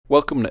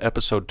Welcome to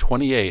episode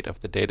 28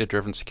 of the Data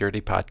Driven Security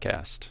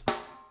Podcast.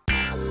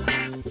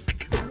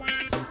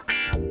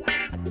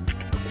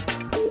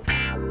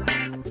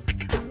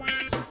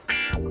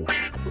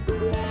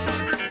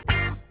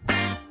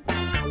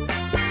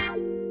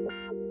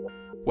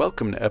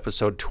 Welcome to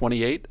episode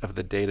 28 of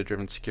the Data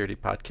Driven Security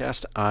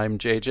Podcast. I'm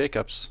Jay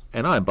Jacobs.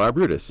 And I'm Bob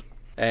Brutus.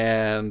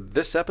 And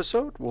this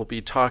episode, we'll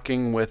be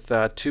talking with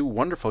two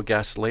wonderful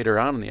guests later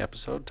on in the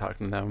episode,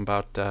 talking to them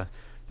about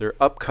their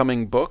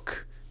upcoming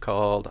book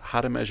called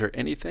How to Measure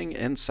Anything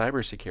in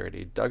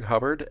Cybersecurity, Doug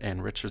Hubbard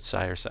and Richard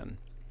Seiersen.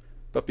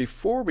 But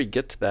before we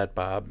get to that,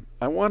 Bob,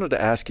 I wanted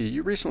to ask you,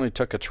 you recently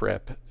took a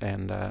trip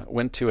and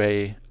went to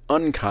a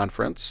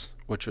unconference,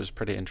 which was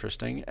pretty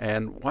interesting.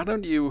 And why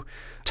don't you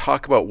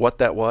talk about what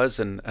that was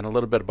and a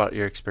little bit about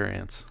your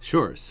experience?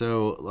 Sure.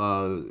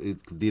 So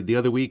the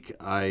other week,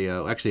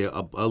 actually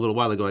a little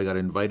while ago, I got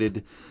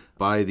invited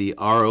by the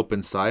R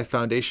Open Sci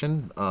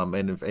Foundation.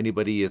 And if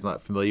anybody is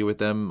not familiar with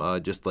them,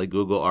 just like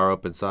Google R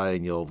Open Sci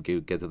and you'll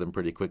get to them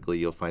pretty quickly.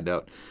 You'll find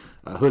out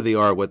who they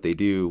are, what they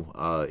do.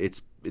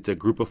 It's a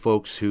group of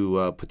folks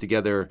who put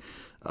together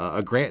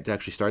a grant to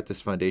actually start this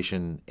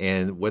foundation.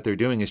 And what they're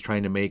doing is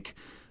trying to make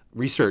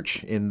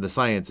research in the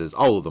sciences,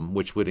 all of them,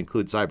 which would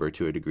include cyber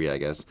to a degree, I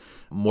guess,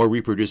 more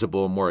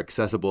reproducible, more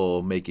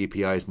accessible, make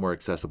APIs more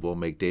accessible,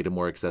 make data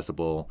more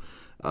accessible.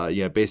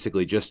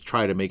 Basically just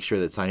try to make sure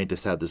that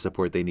scientists have the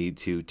support they need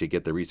to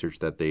get the research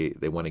that they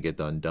want to get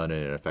done in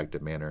an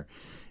effective manner.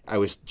 I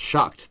was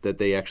shocked that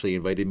they actually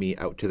invited me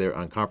out to their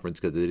conference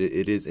because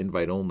it is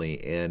invite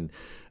only, and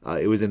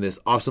it was in this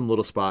awesome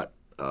little spot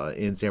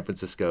in San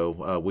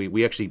Francisco.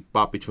 We actually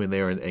bought between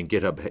there and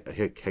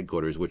GitHub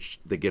headquarters, which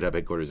the GitHub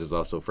headquarters is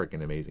also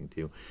freaking amazing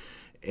too.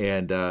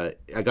 And I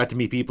got to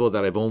meet people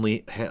that I've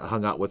only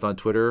hung out with on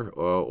Twitter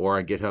or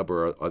on GitHub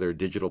or other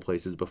digital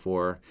places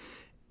before.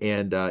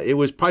 And it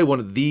was probably one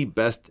of the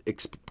best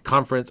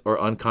conference or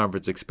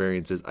unconference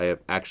experiences I have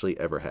actually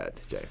ever had,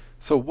 Jay.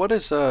 So what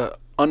is a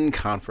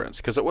unconference?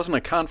 Because it wasn't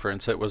a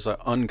conference, it was an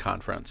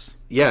unconference.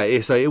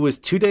 Yeah, so it was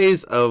 2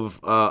 days of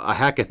a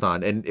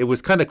hackathon, and it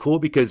was kind of cool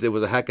because it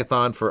was a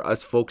hackathon for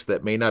us folks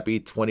that may not be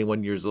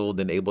 21 years old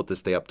and able to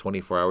stay up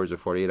 24 hours or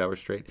 48 hours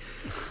straight.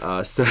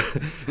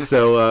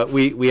 So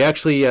we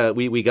actually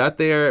we got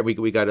there.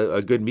 We got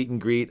a good meet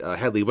and greet.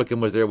 Hadley Wickham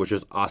was there, which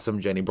was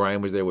awesome. Jenny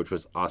Bryan was there, which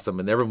was awesome,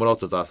 and everyone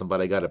else was awesome.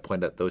 But I got to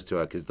point out those two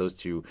out because those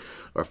two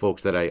are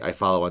folks that I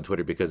follow on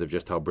Twitter because of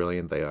just how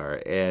brilliant they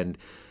are. And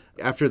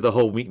after the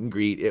whole meet and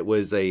greet, it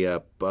was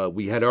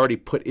we had already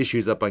put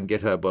issues up on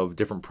GitHub of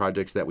different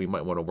projects that we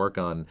might want to work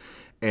on.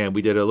 And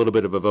we did a little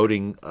bit of a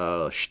voting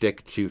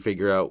shtick to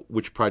figure out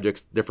which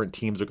projects different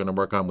teams are going to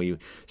work on. We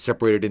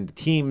separated into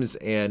teams,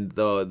 and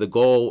the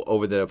goal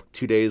over the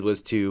 2 days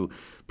was to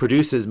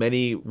produce as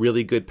many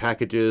really good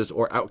packages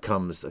or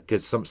outcomes,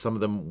 because some of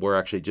them were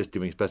actually just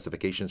doing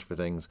specifications for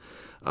things,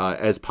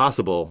 as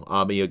possible.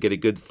 Get a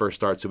good first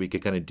start so we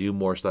could kind of do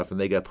more stuff. And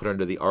they got put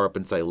under the R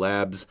Open Sci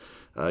Labs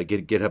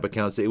get GitHub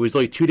accounts. It was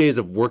like 2 days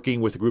of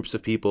working with groups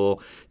of people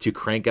to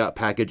crank out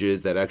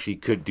packages that actually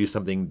could do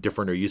something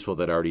different or useful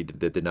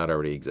that did not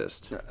already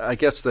exist. I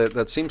guess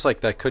that seems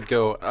like that could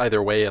go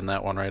either way in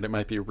that one, right? It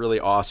might be really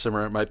awesome,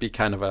 or it might be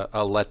kind of a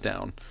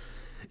letdown.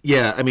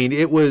 Yeah, I mean,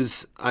 it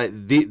was I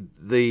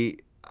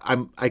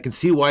can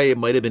see why it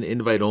might have been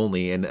invite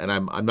only, and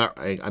I'm not.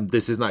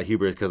 This is not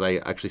hubris because I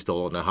actually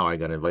still don't know how I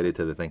got invited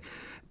to the thing.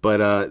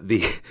 But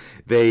these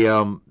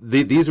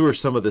were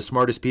some of the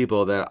smartest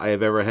people that I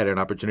have ever had an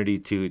opportunity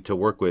to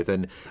work with,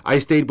 and I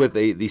stayed with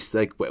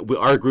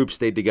our group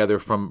stayed together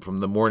from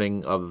the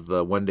morning of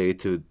the one day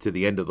to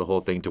the end of the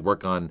whole thing to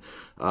work on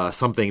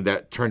something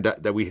that turned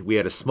out that we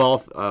had a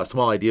small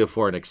idea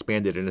for and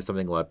expanded into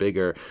something a lot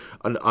bigger.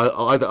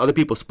 Other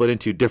people split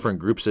into different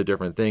groups of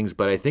different things,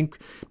 but I think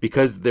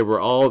because they were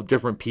all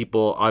different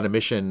people on a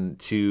mission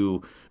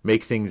to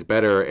make things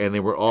better, and they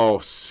were all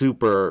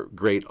super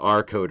great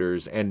R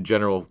coders and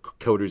general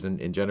coders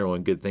in general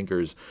and good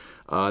thinkers,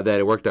 that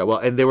it worked out well.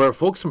 And there were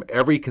folks from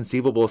every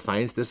conceivable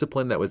science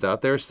discipline that was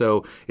out there,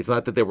 so it's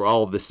not that they were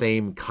all the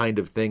same kind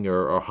of thing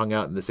or hung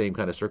out in the same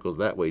kind of circles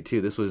that way too.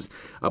 This was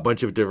a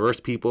bunch of diverse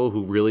people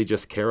who really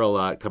just care a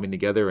lot coming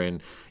together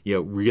and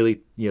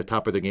really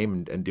top of their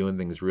game and doing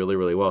things really,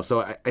 really well.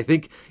 So I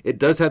think it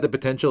does have the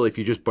potential if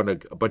you just put a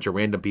bunch of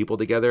random people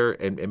together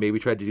and maybe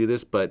tried to do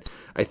this, but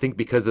I think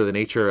because of the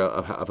nature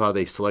of how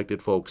they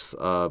selected folks,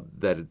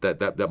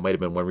 that might have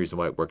been one reason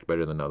why it worked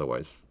better than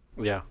otherwise.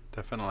 Yeah,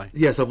 definitely.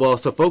 Yeah,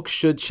 so folks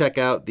should check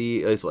out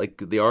the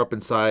R Open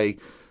Sci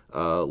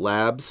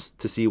labs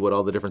to see what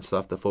all the different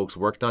stuff that folks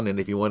worked on. And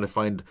if you want to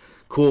find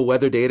cool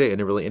weather data in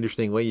a really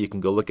interesting way, you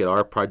can go look at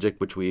our project,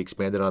 which we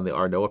expanded on the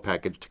R NOAA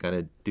package to kind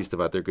of do stuff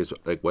out there, because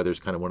weather's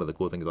kind of one of the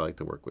cool things I like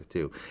to work with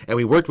too. And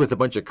we worked with a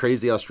bunch of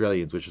crazy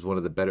Australians, which is one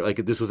of the better.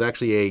 This was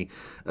actually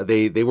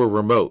they were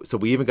remote, so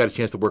we even got a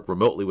chance to work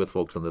remotely with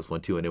folks on this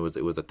one too, and it was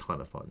a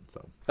ton of fun.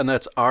 So. And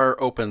that's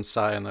R Open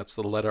Sci, and that's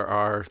the letter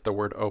R, the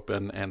word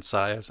open, and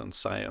Sci as in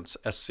science,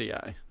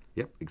 SCI.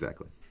 Yep,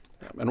 exactly.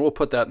 Yeah, and we'll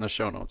put that in the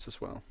show notes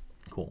as well.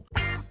 Cool.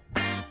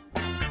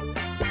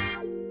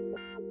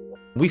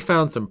 We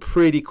found some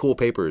pretty cool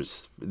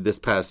papers this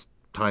past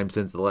time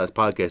since the last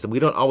podcast, and we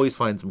don't always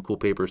find some cool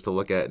papers to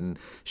look at and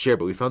share,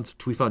 but we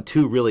found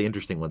two really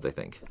interesting ones, I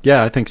think.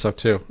 Yeah, I think so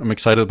too. I'm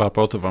excited about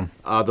both of them.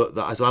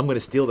 So I'm going to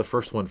steal the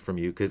first one from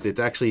you because it's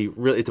actually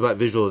really, it's about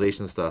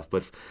visualization stuff.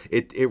 But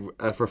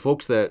for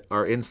folks that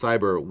are in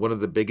cyber, one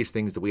of the biggest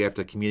things that we have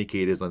to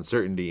communicate is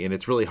uncertainty, and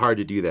it's really hard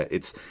to do that.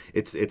 It's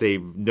a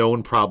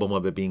known problem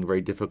of it being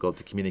very difficult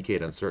to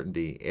communicate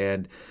uncertainty.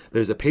 And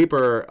there's a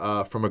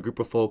paper from a group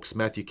of folks,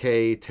 Matthew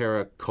Kay,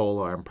 Tara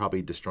Cole, I'm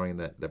probably destroying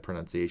that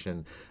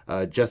pronunciation,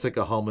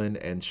 Jessica Hullman,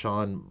 and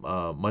Sean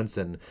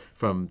Munson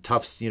from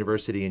Tufts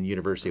University and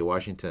University of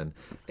Washington,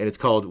 and it's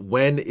called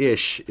 "When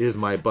Ish Is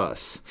My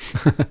Bus,"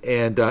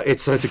 and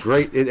it's a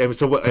great. And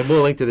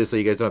we'll link to this so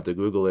you guys don't have to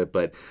Google it,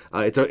 but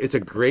it's a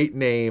great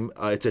name.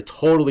 It's a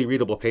totally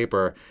readable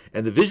paper,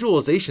 and the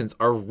visualizations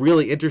are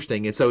really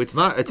interesting. And so it's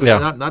not a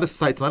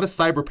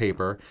cyber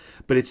paper,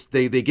 but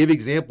they give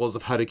examples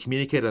of how to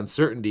communicate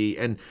uncertainty,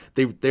 and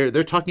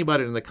they're talking about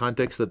it in the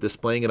context of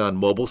displaying it on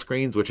mobile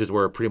screens, which is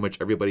where pretty much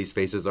everybody's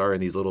faces are in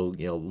these little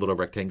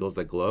rectangles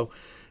that glow.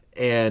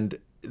 And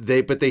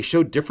they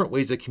show different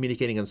ways of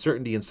communicating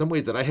uncertainty in some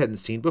ways that I hadn't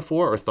seen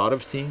before or thought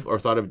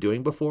of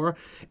doing before.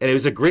 And it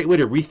was a great way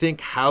to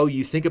rethink how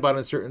you think about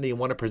uncertainty and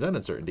want to present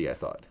uncertainty, I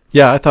thought.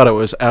 Yeah, I thought it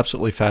was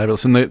absolutely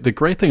fabulous. And the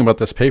great thing about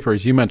this paper,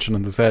 as you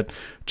mentioned, is that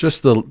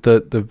just the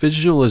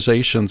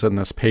visualizations in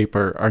this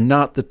paper are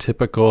not the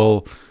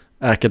typical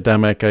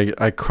academic,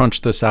 I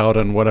crunched this out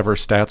on whatever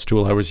stats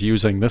tool I was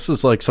using. This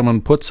is like someone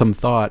put some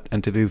thought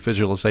into these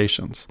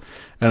visualizations,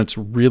 and it's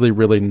really,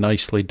 really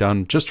nicely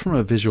done just from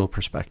a visual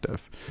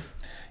perspective.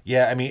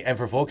 Yeah, I mean, and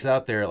for folks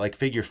out there, like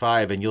Figure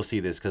 5, and you'll see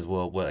this because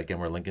we're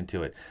linking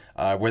to it,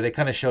 where they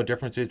kind of show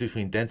differences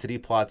between density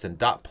plots and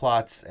dot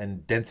plots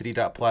and density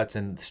dot plots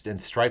and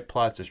stripe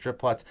plots or strip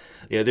plots.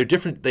 Yeah, they're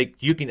different.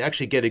 You can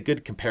actually get a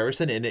good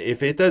comparison, and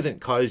if it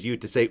doesn't cause you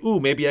to say, "Ooh,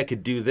 maybe I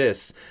could do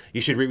this,"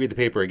 you should reread the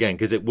paper again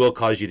because it will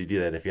cause you to do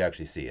that if you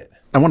actually see it.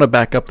 I want to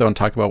back up though and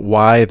talk about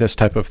why this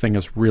type of thing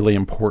is really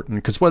important,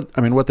 because what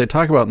they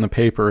talk about in the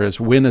paper is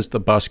when is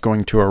the bus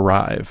going to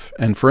arrive.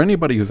 And for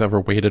anybody who's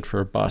ever waited for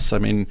a bus, I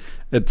mean,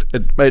 it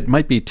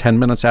might be 10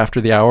 minutes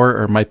after the hour,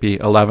 or it might be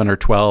 11 or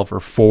 12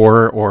 or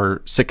 4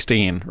 or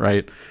 16,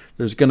 right?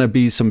 There's going to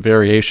be some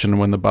variation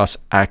when the bus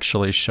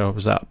actually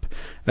shows up.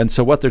 And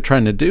so what they're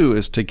trying to do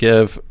is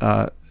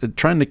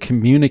trying to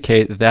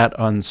communicate that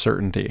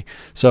uncertainty.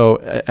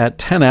 So at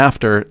 10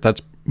 after,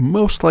 that's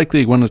most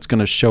likely when it's going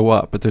to show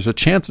up, but there's a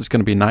chance it's going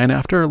to be 9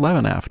 after,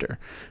 11 after.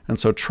 And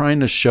so trying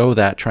to show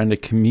that, trying to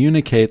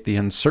communicate the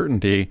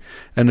uncertainty.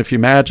 And if you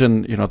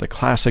imagine, the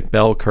classic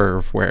bell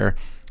curve where,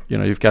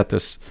 you've got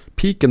this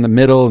peak in the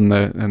middle and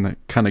the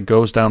kind of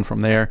goes down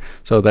from there.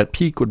 So that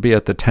peak would be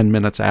at the 10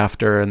 minutes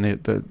after, and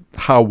the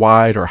how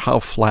wide or how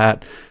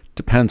flat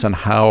depends on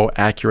how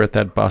accurate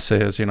that bus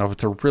is. If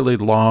it's a really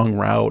long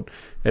route,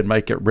 it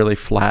might get really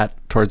flat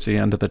towards the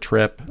end of the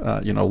trip.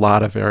 A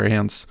lot of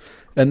variance.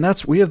 And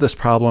we have this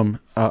problem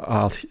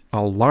a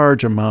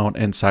large amount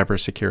in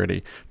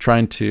cybersecurity,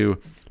 trying to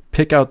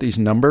pick out these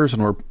numbers,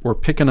 and we're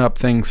picking up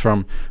things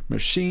from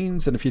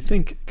machines. And if you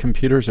think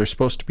computers are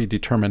supposed to be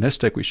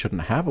deterministic, we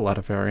shouldn't have a lot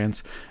of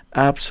variance.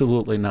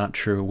 Absolutely not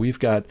true. We've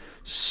got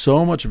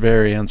so much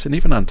variance, and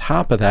even on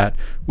top of that,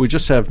 we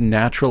just have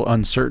natural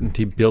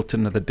uncertainty built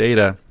into the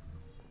data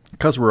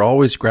because we're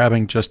always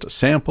grabbing just a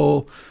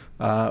sample,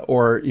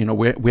 or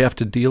we have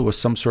to deal with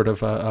some sort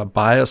of a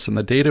bias in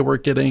the data we're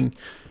getting.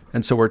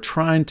 And so we're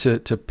trying to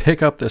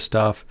pick up this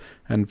stuff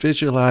and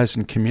visualize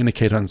and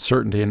communicate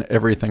uncertainty in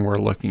everything we're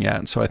looking at.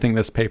 And so I think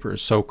this paper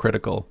is so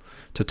critical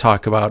to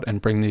talk about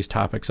and bring these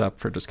topics up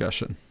for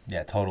discussion.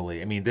 Yeah,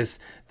 totally. I mean,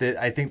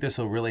 I think this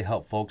will really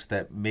help folks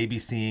that may be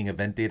seeing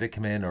event data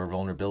come in, or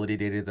vulnerability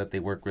data that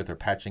they work with, or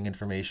patching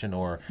information,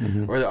 or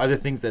other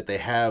things that they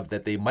have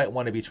that they might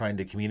want to be trying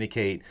to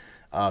communicate.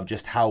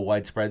 Just how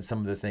widespread some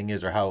of the thing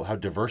is, or how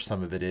diverse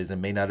some of it is,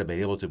 and may not have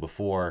been able to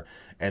before.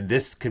 And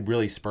this could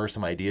really spur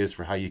some ideas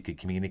for how you could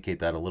communicate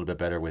that a little bit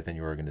better within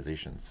your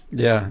organizations.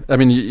 Yeah. I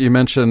mean, you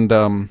mentioned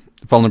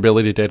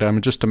vulnerability data. I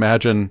mean, just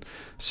imagine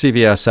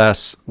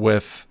CVSS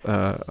with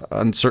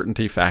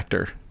uncertainty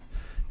factor.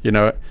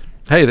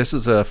 Hey, this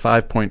is a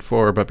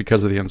 5.4, but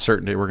because of the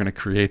uncertainty, we're going to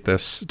create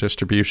this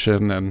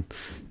distribution, and,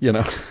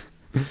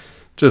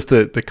 just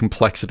the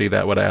complexity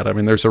that would add. I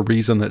mean, there's a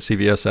reason that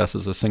CVSS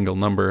is a single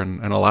number,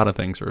 and a lot of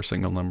things are a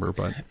single number.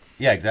 But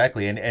yeah,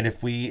 exactly. And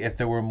if we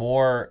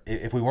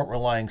weren't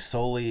relying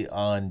solely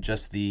on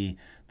just the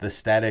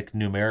static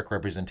numeric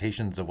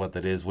representations of what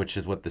that is, which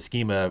is what the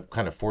schema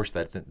kind of forced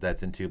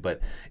that's into, but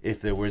if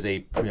there was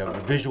a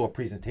visual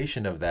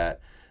presentation of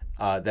that,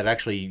 that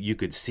actually you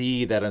could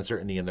see that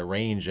uncertainty in the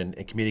range and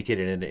communicate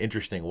it in an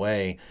interesting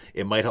way,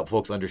 it might help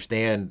folks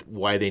understand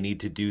why they need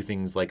to do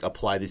things like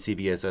apply the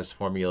CVSS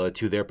formula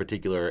to their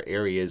particular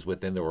areas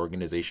within their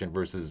organization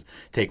versus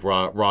take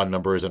raw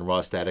numbers and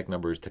raw static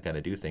numbers to kind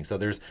of do things. So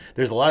there's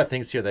a lot of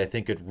things here that I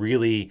think could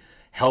really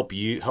help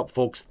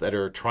folks that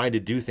are trying to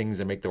do things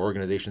and make their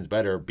organizations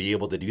better be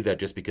able to do that,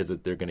 just because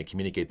they're going to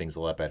communicate things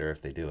a lot better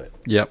if they do it.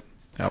 Yep.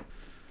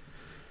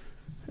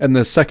 And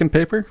the second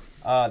paper?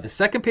 The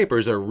second paper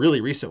is a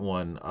really recent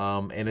one,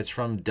 and it's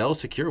from Dell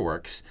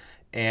SecureWorks.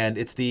 And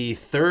it's the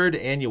third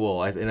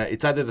annual, and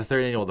it's either the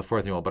third annual or the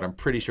fourth annual, but I'm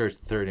pretty sure it's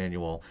the third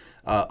annual,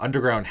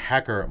 underground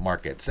hacker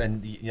markets.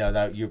 And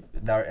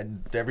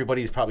and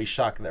everybody's probably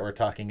shocked that we're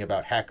talking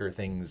about hacker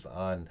things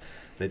on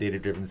the Data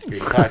Driven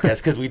Security podcast,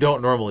 because we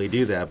don't normally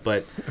do that.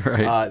 But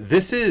right.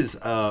 This is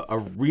a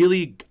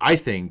really, I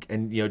think,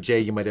 and Jay,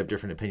 you might have a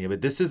different opinion,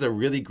 but this is a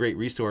really great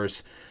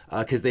resource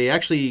because they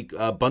actually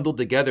bundled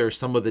together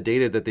some of the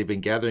data that they've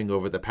been gathering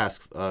over the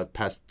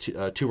past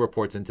two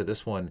reports into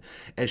this one,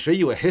 and show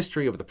you a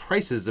history of the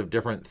prices of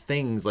different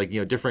things, like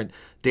different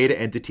data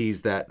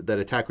entities that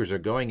attackers are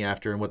going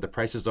after, and what the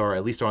prices are,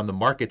 at least on the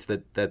markets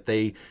that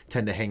they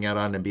tend to hang out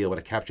on and be able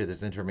to capture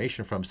this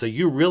information from. So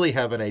you really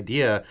have an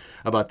idea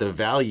about the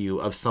value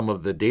of some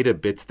of the data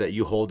bits that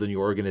you hold in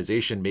your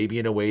organization, maybe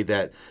in a way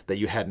that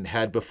you hadn't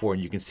had before,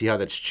 and you can see how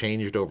that's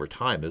changed over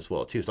time as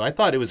well too. So I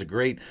thought it was a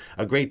great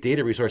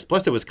data resource.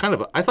 Plus, it was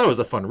I thought it was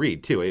a fun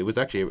read too. It was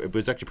actually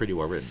pretty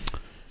well written.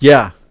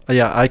 Yeah,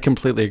 I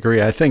completely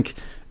agree. I think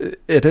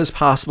it is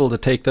possible to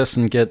take this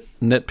and get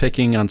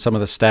nitpicking on some of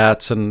the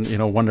stats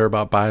and wonder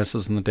about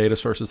biases in the data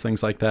sources,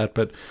 things like that.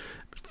 But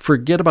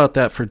forget about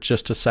that for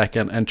just a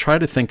second and try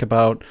to think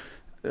about,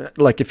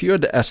 like, if you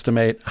had to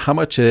estimate how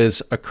much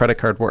is a credit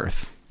card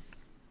worth,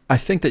 I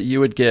think that you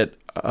would get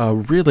a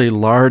really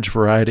large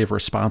variety of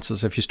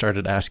responses if you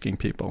started asking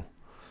people.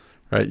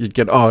 Right, you'd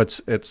get,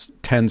 it's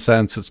 10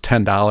 cents, it's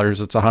 $10,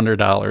 it's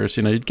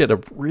 $100. You'd get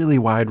a really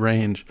wide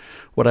range.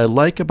 What I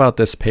like about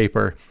this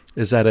paper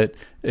is that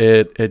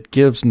it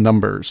gives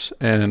numbers,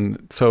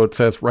 and so it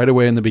says right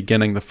away in the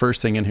beginning, the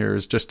first thing in here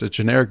is just a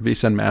generic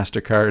Visa and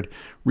MasterCard.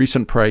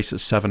 Recent price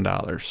is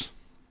 $7.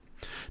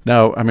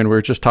 Now, we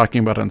were just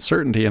talking about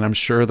uncertainty, and I'm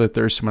sure that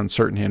there's some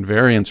uncertainty and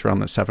variance around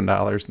the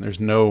 $7, and there's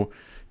no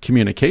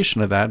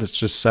communication of that. It's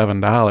just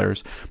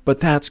 $7,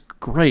 but that's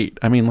great.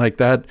 Like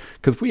that,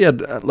 because we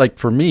had,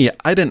 for me,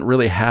 I didn't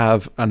really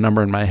have a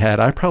number in my head.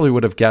 I probably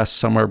would have guessed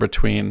somewhere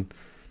between,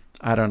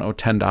 I don't know,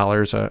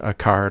 $10 a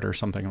card or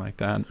something like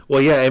that. Well,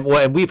 yeah,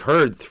 and we've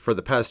heard for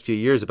the past few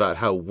years about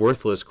how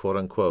worthless, quote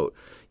unquote,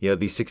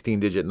 these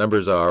 16-digit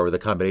numbers are, or the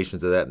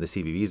combinations of that and the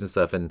CVVs and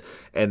stuff, and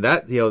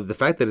that the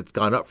fact that it's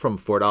gone up from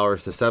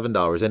 $4 to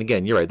 $7, and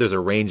again, you're right, there's a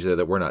range there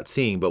that we're not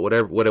seeing, but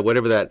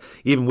whatever that,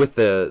 even with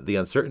the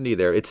uncertainty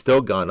there, it's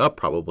still gone up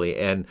probably,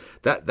 and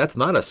that's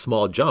not a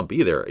small jump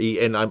either.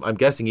 And I'm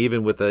guessing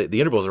even with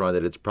the intervals around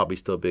it, it's probably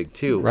still big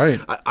too.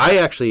 Right. I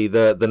actually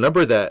the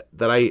number that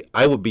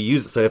I would be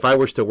using. So if I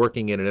were still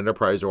working in an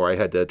enterprise, or I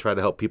had to try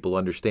to help people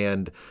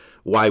understand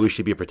why we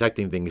should be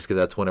protecting things, because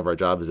that's one of our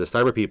jobs as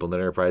cyber people in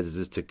enterprises,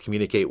 is to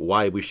communicate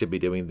why we should be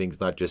doing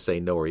things, not just say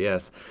no or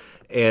yes.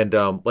 And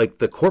like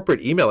the corporate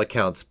email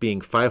accounts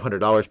being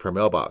 $500 per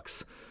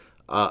mailbox,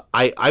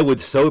 I would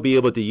so be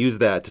able to use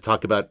that to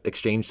talk about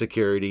exchange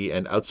security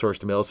and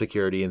outsourced mail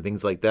security and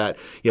things like that.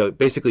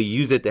 Basically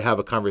use it to have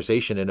a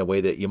conversation in a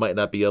way that you might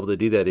not be able to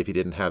do that if you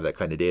didn't have that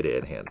kind of data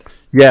at hand.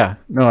 Yeah,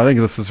 no, I think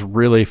this is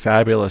really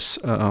fabulous.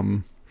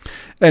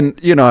 And,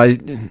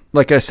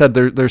 like I said,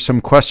 there's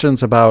some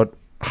questions about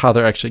how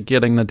they're actually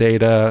getting the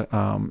data.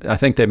 I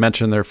think they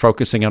mentioned they're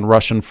focusing on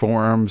Russian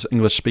forums,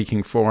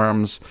 English-speaking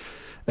forums.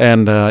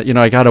 And,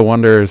 I got to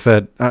wonder, is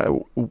that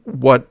are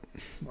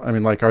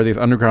these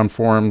underground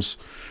forums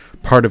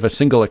part of a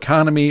single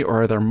economy,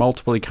 or are there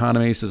multiple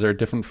economies? Is there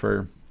different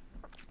for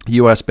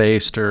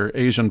U.S.-based or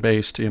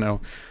Asian-based,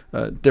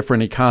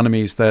 different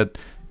economies that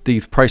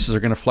these prices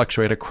are going to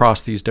fluctuate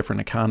across these different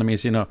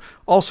economies,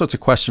 all sorts of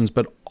questions.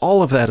 But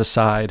all of that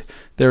aside,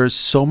 there is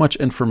so much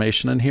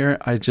information in here.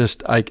 I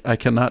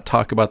cannot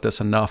talk about this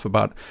enough,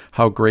 about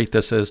how great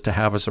this is to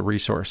have as a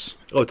resource.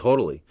 Oh,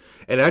 totally.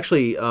 And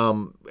actually,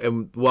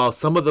 and while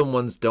some of the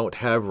ones don't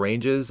have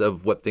ranges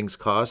of what things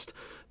cost,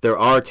 there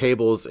are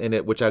tables in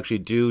it which actually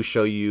do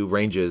show you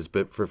ranges,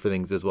 but for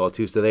things as well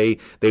too. So they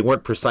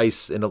weren't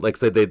precise, and like I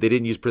said, they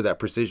didn't use that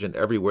precision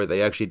everywhere.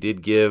 They actually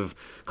did give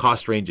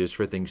cost ranges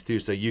for things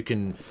too, so you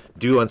can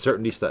do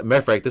uncertainty stuff. Matter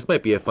of fact, this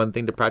might be a fun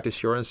thing to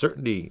practice your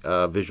uncertainty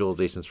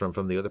visualizations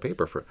from the other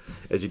paper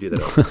as you do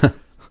that.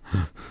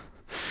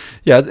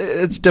 Yeah,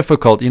 it's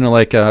difficult.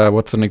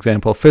 What's an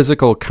example?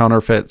 Physical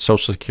counterfeit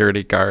Social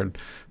Security card.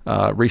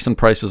 Recent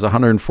price is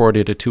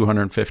 $140 to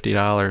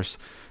 $250.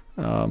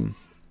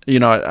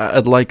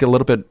 I'd like a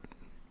little bit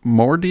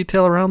more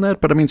detail around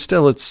that, but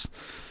still, it's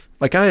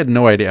like I had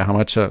no idea how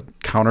much a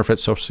counterfeit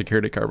Social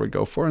Security card would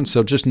go for, and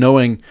so just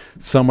knowing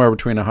somewhere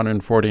between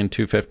 $140 and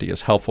 $250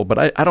 is helpful.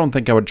 But I don't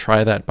think I would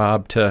try that,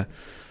 Bob, to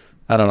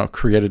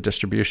create a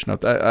distribution of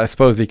that. I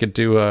suppose you could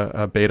do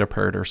a beta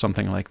PERT or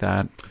something like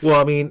that.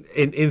 Well,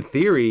 in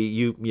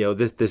theory,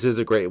 this is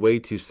a great way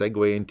to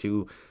segue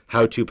into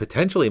how to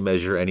potentially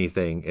measure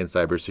anything in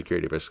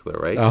cybersecurity risk, though,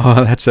 right?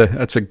 Oh, that's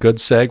a good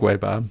segue,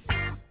 Bob.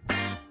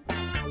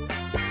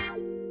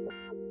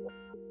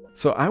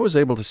 So I was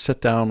able to sit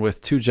down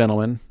with two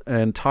gentlemen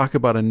and talk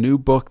about a new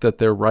book that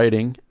they're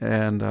writing,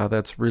 and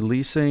that's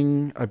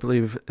releasing, I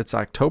believe it's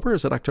October.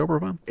 Is it October,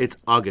 Bob? It's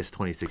August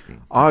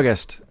 2016.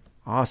 August.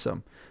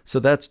 Awesome. So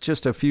that's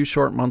just a few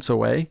short months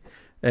away.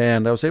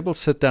 And I was able to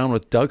sit down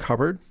with Doug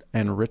Hubbard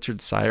and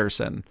Richard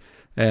Sierson.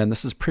 And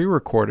this is pre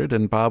recorded,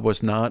 and Bob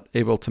was not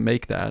able to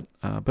make that.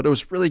 But it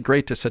was really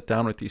great to sit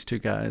down with these two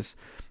guys.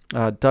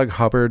 Doug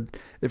Hubbard,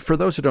 for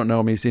those who don't know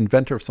him, he's the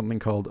inventor of something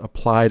called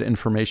applied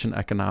information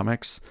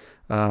economics,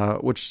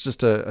 which is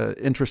just an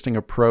interesting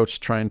approach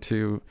trying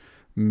to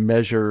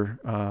measure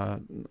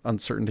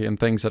uncertainty and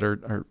things that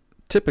are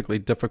typically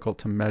difficult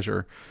to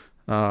measure,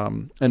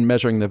 and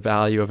measuring the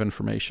value of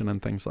information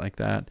and things like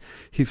that.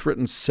 He's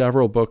written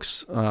several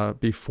books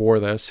before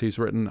this. He's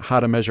written How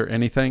to Measure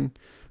Anything,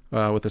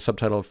 with the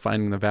subtitle of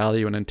Finding the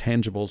Value in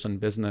Intangibles in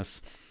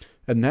Business.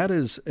 And that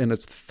is in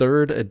its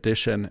third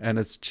edition, and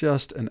it's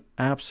just an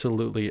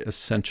absolutely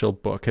essential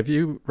book. Have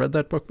you read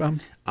that book, Bob?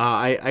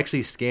 I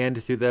actually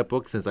scanned through that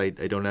book since I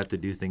don't have to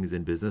do things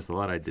in business a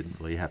lot. I didn't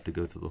really have to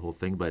go through the whole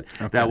thing, but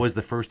that was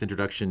the first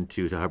introduction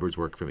to Hubbard's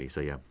work for me.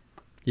 So yeah.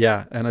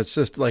 Yeah, and it's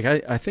just like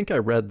I think I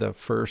read the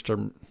first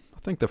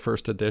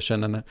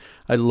edition, and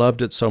I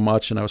loved it so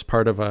much, and I was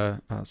part of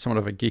somewhat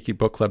of a geeky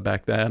book club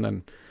back then,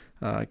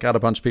 and got a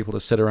bunch of people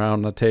to sit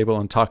around a table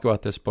and talk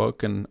about this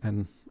book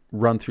and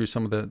run through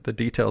some of the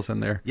details in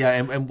there. Yeah,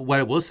 and what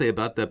I will say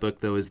about that book,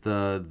 though, is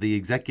the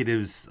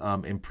executives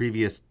in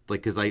previous,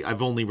 like, because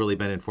I've only really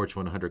been in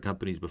Fortune 100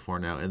 companies before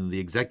now, and the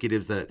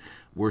executives that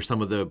were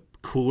some of the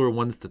cooler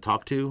ones to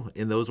talk to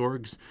in those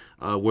orgs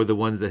were the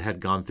ones that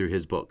had gone through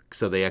his book,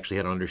 so they actually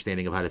had an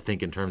understanding of how to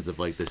think in terms of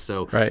like this.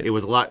 So right. It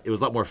was a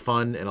lot more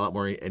fun and a lot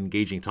more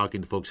engaging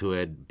talking to folks who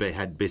had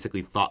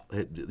basically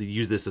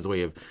used this as a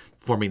way of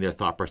forming their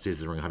thought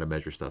processes around how to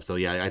measure stuff. So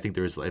yeah, I think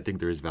there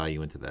is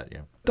value into that.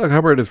 Yeah. Doug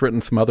Hubbard has written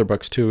some other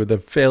books too. The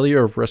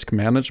Failure of Risk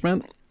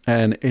Management,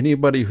 and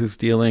anybody who's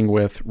dealing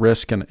with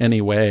risk in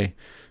any way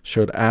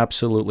should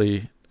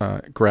absolutely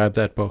grab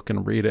that book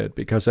and read it,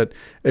 because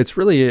it's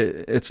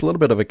a little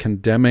bit of a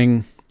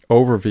condemning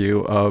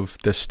overview of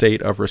the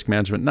state of risk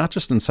management, not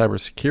just in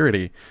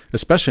cybersecurity,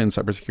 especially in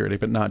cybersecurity,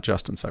 but not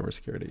just in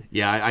cybersecurity.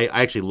 Yeah, I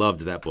actually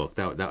loved that book.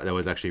 That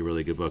was actually a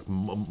really good book,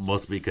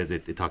 mostly because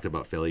it talked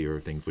about failure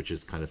things, which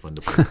is kind of fun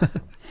to play.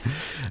 So.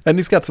 And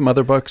he's got some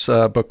other books,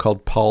 a book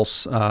called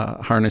Pulse,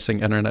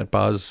 Harnessing Internet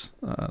Buzz,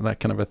 that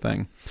kind of a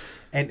thing.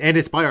 And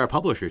it's by our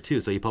publisher,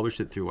 too, so he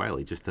published it through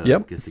Wiley, just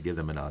to give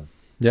them a nod.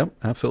 Yep,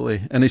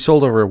 absolutely. And he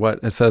sold over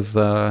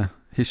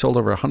he sold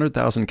over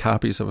 100,000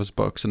 copies of his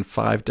books in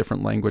 5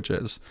 different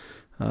languages.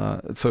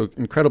 So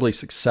incredibly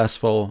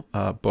successful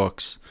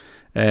books.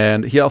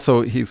 And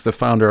he's the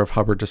founder of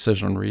Hubbard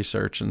Decision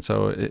Research. And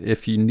so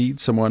if you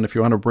want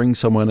to bring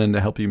someone in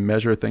to help you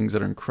measure things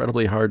that are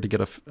incredibly hard to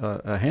get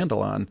a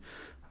handle on,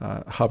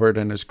 Hubbard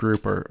and his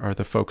group are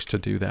the folks to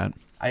do that.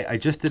 I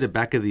just did a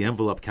back of the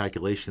envelope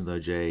calculation though,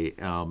 Jay,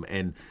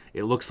 and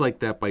it looks like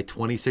that by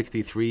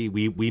 2063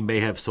 we may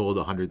have sold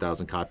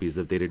 100,000 copies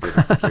of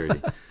Data-Driven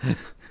Security.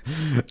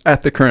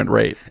 At the current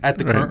rate. At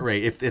the current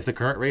rate, if the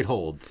current rate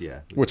holds, yeah.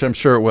 Which I'm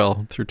sure it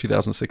will through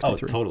 2063. Oh,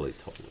 totally.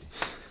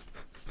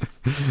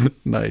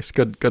 Nice,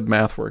 good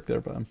math work there,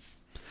 Bob.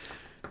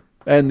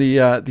 And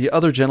the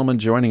other gentleman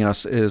joining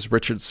us is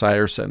Richard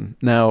Sierson.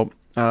 Now,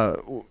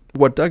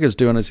 what Doug is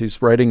doing is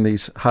he's writing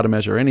these How to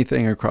Measure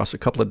Anything across a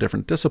couple of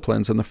different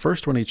disciplines, and the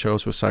first one he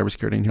chose was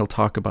cybersecurity, and he'll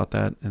talk about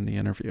that in the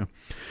interview.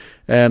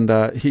 And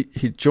he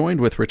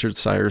joined with Richard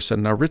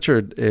Sierson. Now,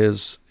 Richard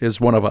is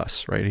one of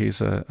us, right?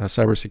 He's a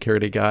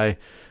cybersecurity guy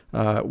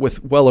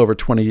with well over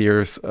 20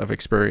 years of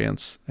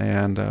experience,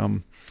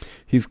 and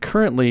he's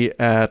currently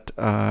at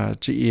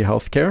GE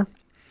Healthcare,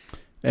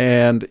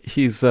 and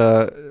he's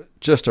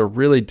just a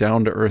really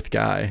down-to-earth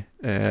guy.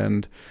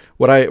 And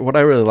what I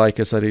really like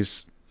is that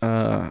he's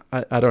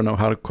I don't know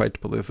how to quite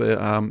believe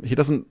it. He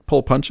doesn't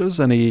pull punches,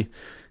 and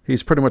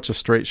he's pretty much a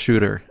straight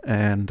shooter,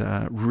 and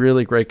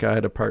really great guy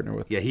to partner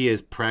with. Yeah, he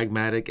is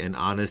pragmatic and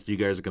honest. You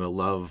guys are gonna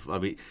love. I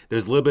mean,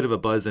 there's a little bit of a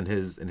buzz in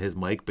his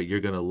mic, but you're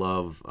gonna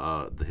love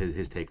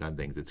his take on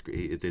things. It's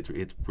great.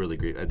 It's really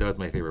great. That was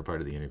my favorite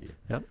part of the interview.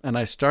 Yep. And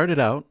I started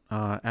out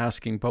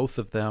asking both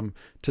of them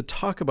to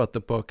talk about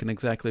the book and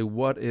exactly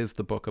what is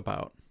the book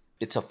about.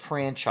 It's a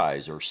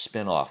franchise or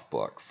spin-off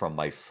book from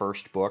my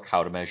first book,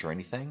 How to Measure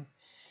Anything.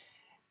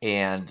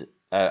 And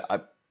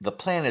the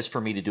plan is for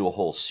me to do a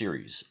whole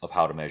series of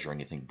How to Measure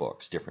Anything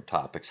books, different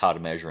topics, How to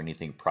Measure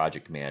Anything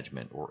project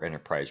management or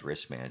enterprise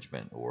risk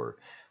management or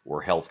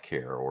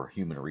healthcare or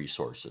human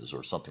resources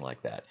or something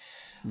like that.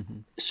 Mm-hmm.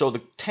 So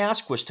the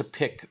task was to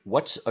pick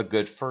what's a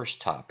good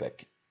first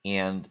topic.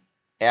 And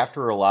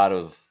after a lot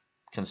of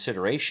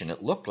consideration,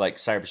 it looked like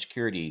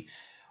cybersecurity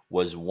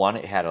was one.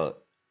 It had a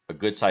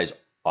good size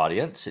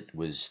audience. It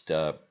was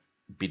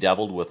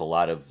bedeviled with a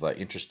lot of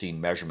interesting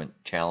measurement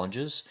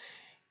challenges.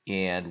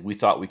 And we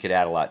thought we could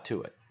add a lot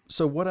to it.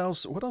 So what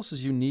else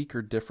is unique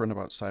or different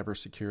about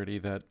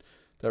cybersecurity that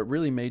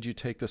really made you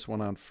take this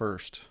one on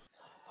first?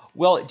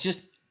 Well,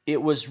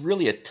 it was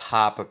really a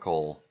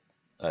topical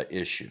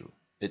issue.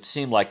 It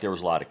seemed like there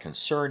was a lot of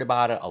concern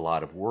about it, a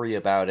lot of worry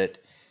about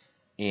it.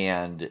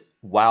 And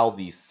while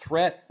the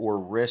threat or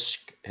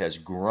risk has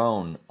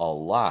grown a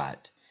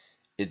lot,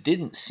 it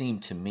didn't seem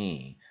to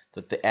me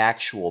that the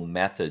actual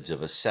methods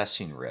of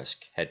assessing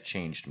risk had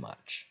changed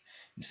much.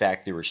 In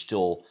fact, they were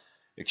still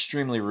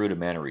extremely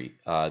rudimentary.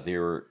 They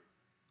were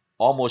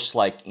almost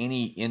like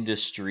any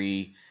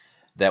industry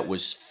that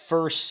was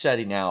first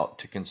setting out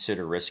to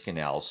consider risk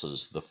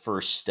analysis, the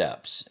first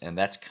steps, and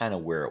that's kind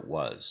of where it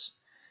was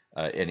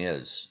and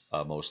is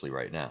mostly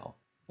right now.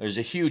 There's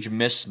a huge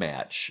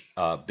mismatch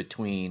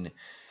between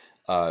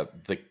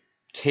the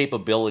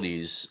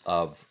capabilities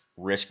of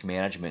risk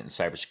management and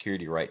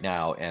cybersecurity right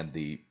now and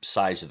the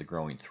size of the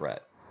growing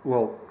threat.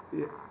 Well,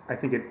 I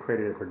think it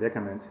created a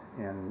predicament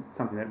and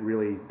something that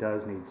really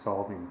does need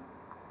solving.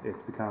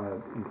 It's become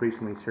an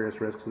increasingly serious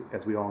risk,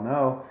 as we all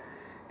know,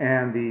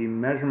 and the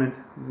measurement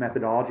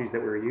methodologies that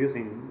we were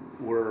using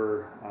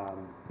were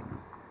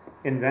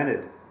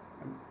invented,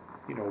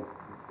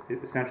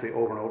 essentially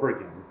over and over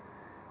again,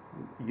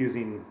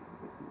 using,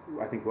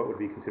 I think, what would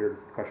be considered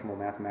questionable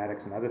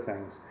mathematics and other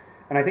things.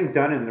 And I think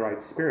done in the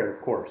right spirit,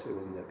 of course. It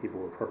wasn't that people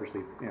were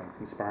purposely,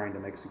 conspiring to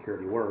make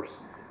security worse,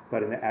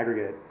 but in the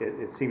aggregate,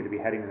 it seemed to be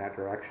heading in that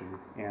direction.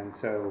 And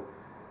so,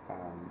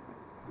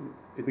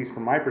 at least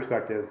from my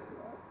perspective,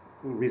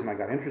 the reason I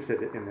got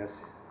interested in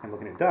this and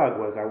looking at Doug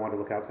was I wanted to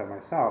look outside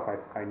myself.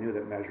 I knew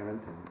that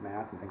measurement and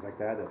math and things like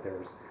that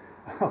there's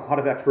a lot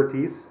of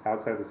expertise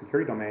outside of the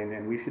security domain,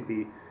 and we should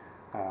be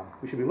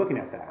looking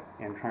at that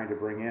and trying to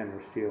bring in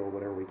or steal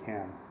whatever we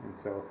can. And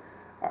so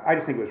I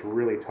just think it was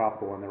really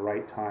topical in the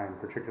right time,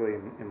 particularly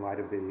in light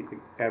of the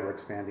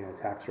ever-expanding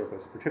attack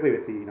surface, particularly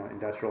with the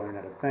industrial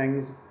Internet of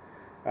Things,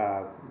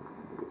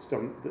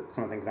 some of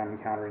the things I'm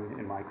encountering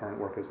in my current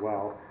work as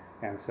well.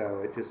 And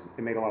so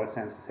it made a lot of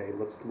sense to say,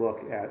 let's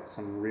look at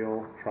some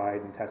real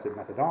tried and tested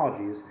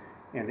methodologies.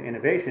 And the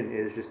innovation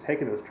is just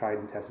taking those tried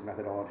and tested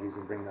methodologies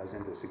and bringing those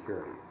into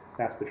security.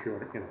 That's the true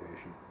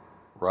innovation.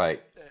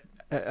 Right.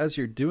 As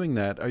you're doing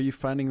that, are you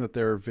finding that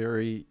there are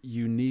very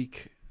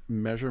unique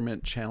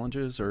measurement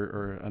challenges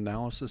or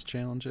analysis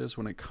challenges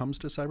when it comes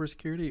to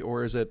cybersecurity?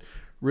 Or is it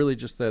really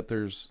just that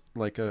there's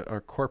like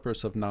a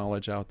corpus of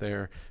knowledge out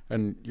there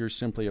and you're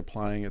simply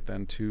applying it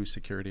then to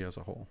security as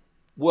a whole?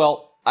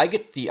 Well, I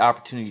get the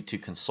opportunity to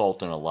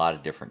consult in a lot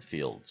of different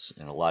fields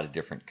and a lot of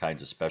different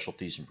kinds of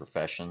specialties and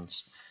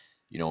professions.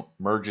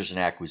 Mergers and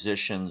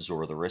acquisitions,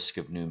 or the risk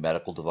of new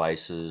medical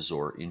devices,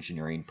 or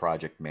engineering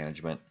project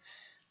management,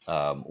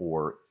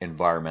 or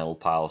environmental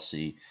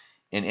policy,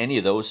 in any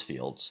of those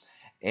fields.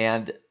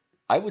 And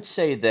I would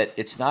say that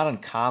it's not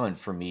uncommon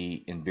for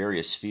me in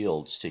various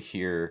fields to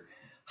hear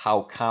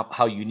how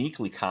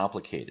uniquely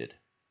complicated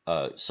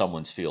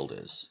someone's field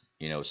is.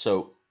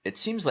 So it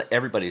seems like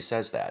everybody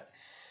says that.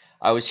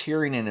 I was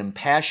hearing an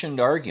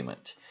impassioned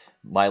argument.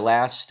 My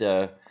last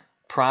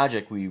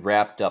project we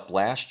wrapped up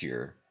last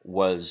year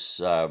was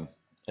a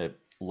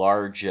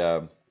large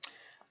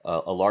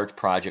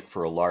project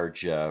for a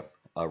large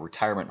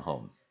retirement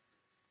home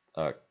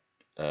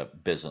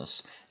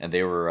business, and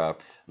they were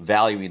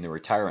valuing the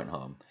retirement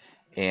home,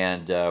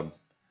 and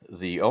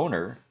the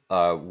owner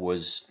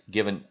was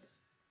given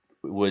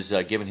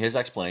his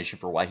explanation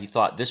for why he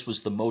thought this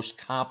was the most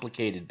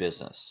complicated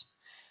business,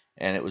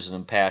 and it was an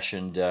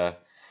impassioned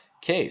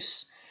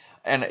case,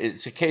 and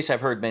it's a case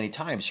I've heard many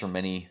times from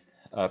many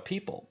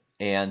people,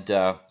 and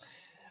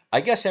I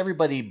guess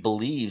everybody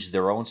believes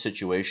their own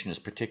situation is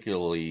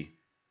particularly,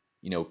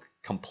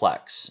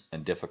 complex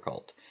and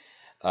difficult.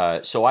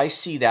 So I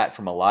see that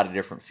from a lot of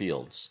different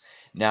fields.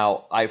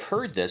 Now, I've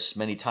heard this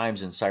many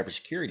times in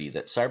cybersecurity,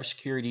 that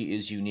cybersecurity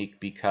is unique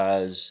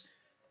because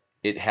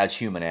it has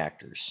human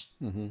actors.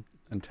 Mm-hmm.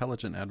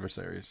 Intelligent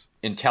adversaries.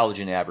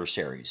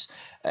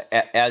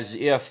 As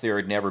if there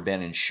had never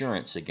been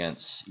insurance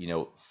against,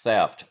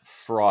 theft,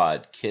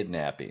 fraud,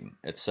 kidnapping,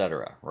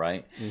 etc.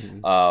 Right?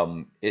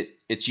 Mm-hmm.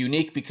 It's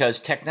unique because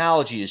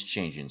technology is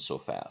changing so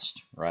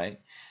fast, right?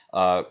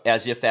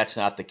 As if that's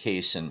not the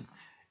case in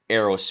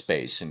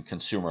aerospace and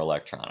consumer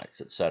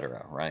electronics,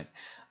 etc. Right?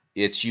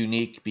 It's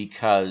unique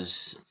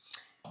because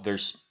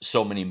there's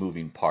so many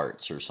moving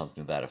parts, or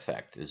something to that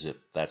effect, as if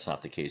that's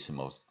not the case in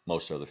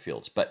most other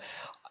fields. But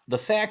the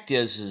fact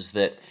is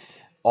that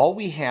all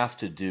we have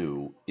to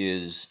do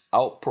is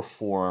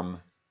outperform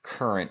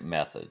current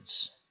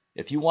methods.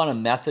 If you want a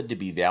method to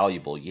be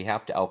valuable, you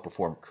have to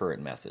outperform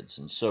current methods.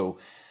 And so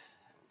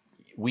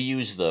we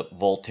use the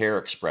Voltaire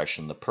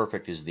expression, the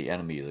perfect is the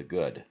enemy of the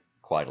good,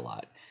 quite a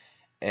lot.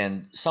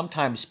 And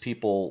sometimes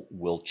people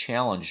will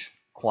challenge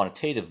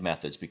quantitative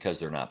methods because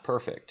they're not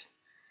perfect.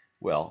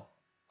 Well,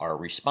 our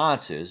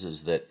response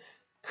is that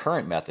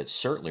current methods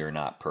certainly are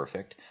not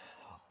perfect,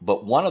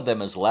 but one of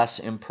them is less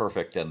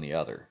imperfect than the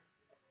other.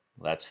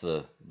 That's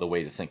the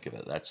way to think of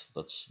it. That's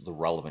the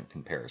relevant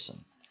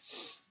comparison.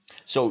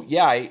 So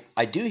yeah,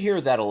 I do hear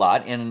that a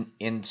lot, and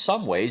in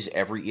some ways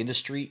every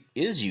industry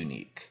is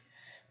unique.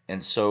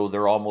 And so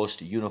they're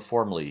almost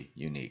uniformly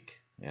unique,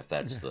 if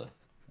that's the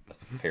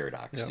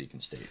paradox you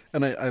can state.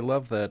 And I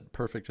love that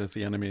perfect is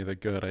the enemy of the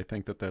good. I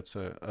think that's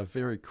a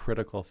very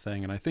critical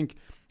thing. And I think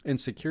in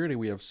security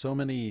we have so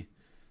many,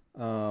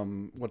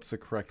 what's the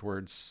correct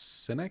word?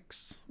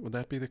 Cynics? Would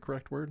that be the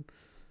correct word?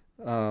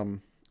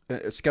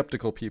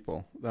 skeptical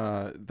people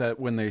that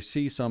when they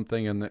see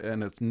something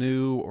and it's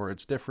new or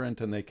it's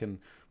different and they can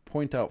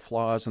point out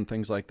flaws and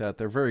things like that,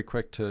 they're very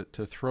quick to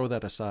throw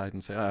that aside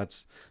and say,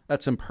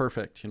 that's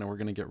imperfect. We're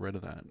going to get rid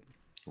of that.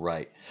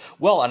 Right.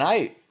 Well,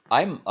 and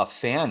I'm a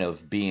fan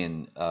of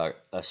being a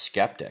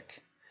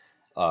skeptic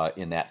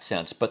in that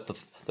sense, but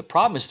the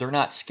problem is they're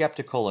not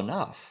skeptical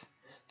enough.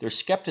 Their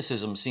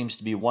skepticism seems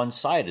to be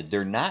one-sided.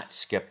 They're not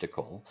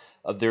skeptical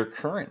of their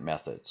current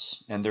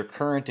methods and their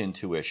current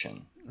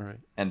intuition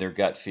and their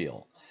gut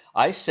feel.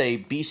 I say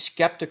be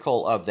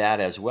skeptical of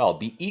that as well.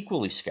 Be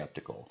equally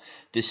skeptical.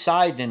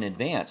 Decide in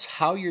advance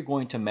how you're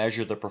going to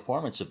measure the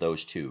performance of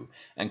those two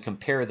and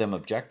compare them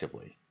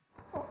objectively.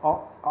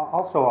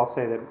 Also, I'll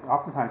say that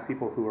oftentimes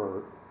people who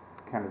are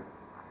kind of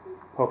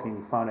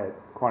poking fun at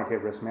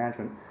quantitative risk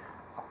management,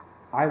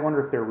 I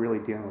wonder if they're really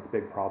dealing with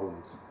big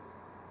problems.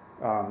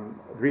 The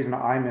reason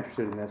I'm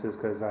interested in this is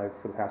because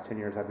for the past 10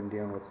 years, I've been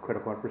dealing with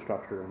critical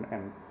infrastructure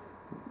and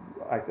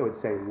I would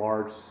say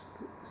large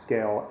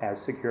scale as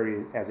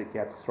security as it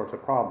gets sorts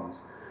of problems,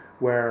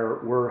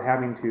 where we're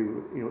having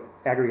to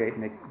aggregate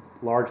and make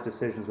large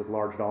decisions with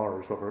large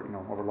dollars over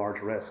large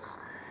risks.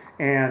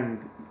 And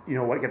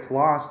what gets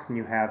lost when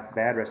you have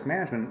bad risk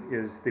management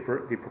is the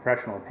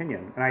professional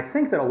opinion. And I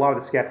think that a lot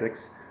of the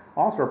skeptics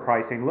also are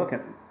probably saying, look,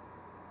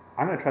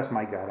 I'm going to trust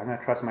my gut, I'm going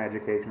to trust my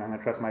education, I'm going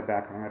to trust my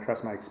background, I'm going to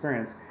trust my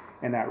experience,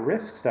 and that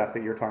risk stuff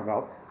that you're talking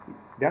about,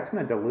 that's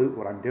going to dilute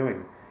what I'm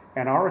doing.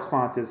 And our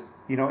response is,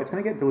 it's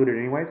going to get diluted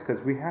anyways because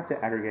we have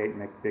to aggregate and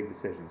make big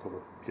decisions over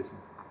just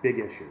big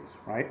issues,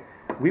 right?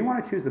 We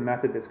want to choose the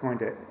method that's going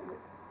to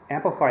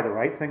amplify the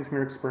right things from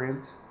your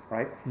experience,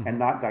 right, and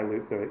not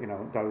dilute the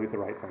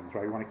right things,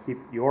 right? We want to keep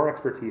your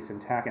expertise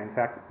intact. And in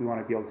fact, we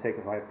want to be able to take,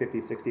 if I have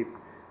 50, 60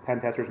 pen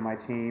testers in my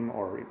team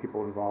or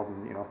people involved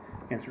in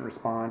incident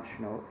response,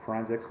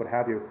 forensics, what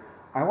have you,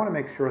 I want to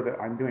make sure that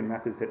I'm doing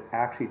methods that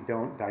actually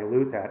don't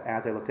dilute that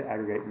as I look to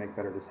aggregate and make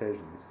better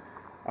decisions.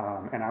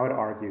 And I would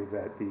argue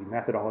that the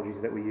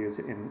methodologies that we use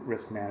in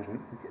risk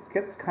management, it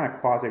gets kind of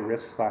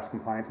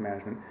quasi-risk/compliance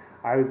management.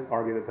 I would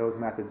argue that those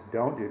methods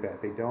don't do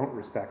that. They don't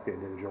respect the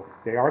individual.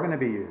 They are going to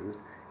be used,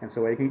 and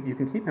so you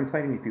can keep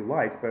complaining if you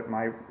like, but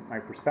my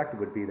perspective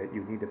would be that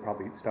you need to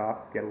probably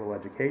stop, get a little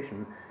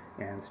education,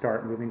 and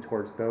start moving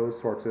towards those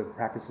sorts of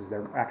practices that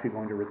are actually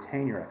going to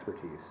retain your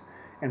expertise.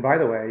 And by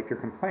the way, if you're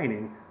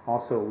complaining,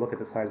 also look at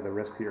the size of the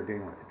risks that you're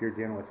dealing with. If you're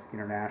dealing with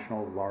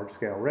international,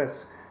 large-scale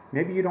risks,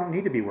 maybe you don't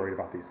need to be worried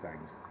about these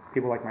things.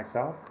 People like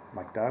myself,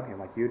 like Doug, and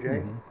like you,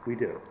 Jay, we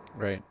do.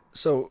 Right.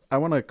 So I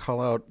want to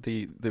call out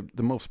the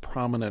most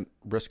prominent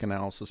risk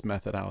analysis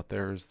method out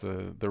there is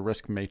the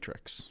risk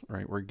matrix,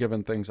 right? We're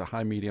given things a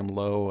high, medium,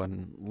 low,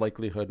 and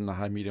likelihood and a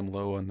high, medium,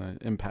 low, and the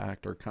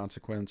impact or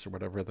consequence or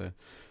whatever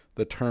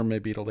the term may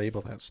be to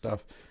label that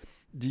stuff.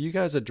 Do you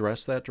guys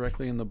address that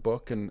directly in the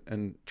book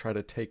and try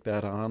to take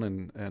that on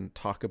and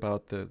talk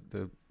about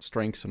the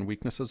strengths and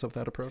weaknesses of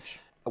that approach?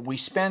 We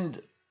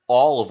spend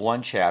all of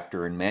one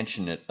chapter and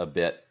mention it a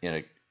bit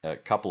in a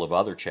couple of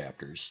other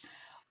chapters.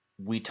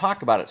 We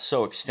talk about it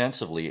so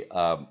extensively.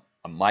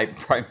 My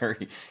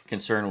primary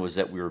concern was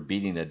that we were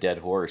beating a dead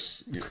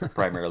horse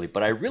primarily,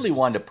 but I really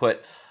wanted to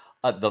put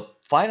the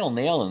final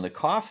nail in the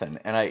coffin,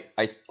 and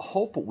I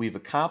hope we've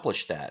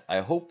accomplished that. I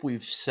hope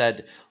we've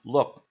said,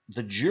 look,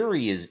 the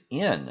jury is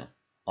in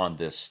on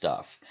this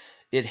stuff.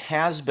 It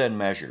has been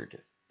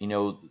measured.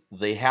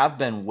 They have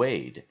been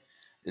weighed.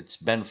 It's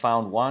been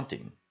found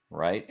wanting,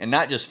 right? And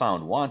not just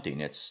found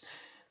wanting,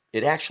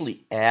 it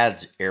actually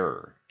adds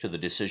error to the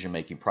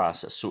decision-making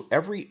process. So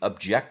every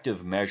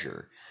objective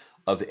measure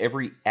of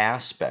every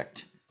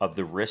aspect of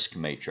the risk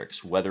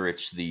matrix, whether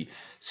it's the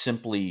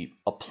simply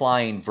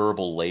applying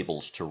verbal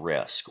labels to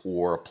risk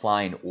or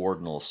applying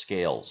ordinal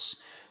scales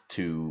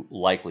to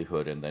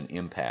likelihood and then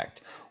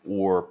impact,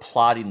 or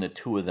plotting the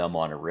two of them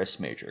on a risk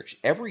matrix,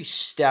 every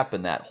step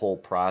in that whole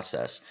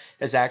process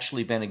has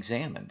actually been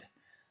examined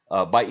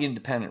by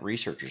independent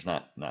researchers,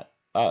 not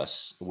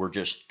us. We're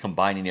just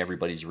combining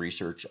everybody's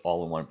research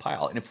all in one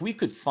pile. And if we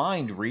could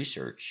find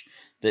research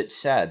that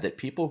said that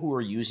people who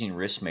are using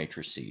risk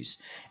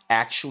matrices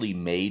actually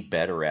made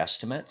better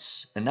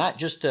estimates, and not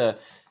just a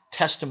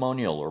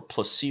testimonial or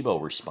placebo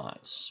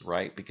response,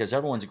 right? Because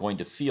everyone's going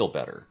to feel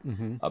better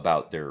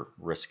about their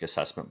risk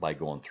assessment by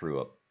going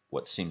through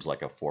what seems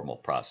like a formal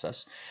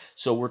process.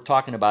 So we're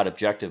talking about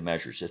objective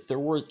measures. If there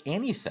were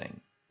anything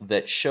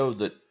that showed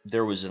that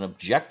there was an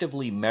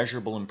objectively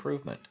measurable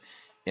improvement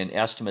in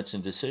estimates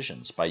and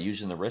decisions by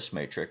using the risk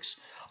matrix,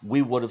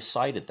 we would have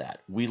cited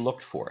that. We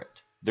looked for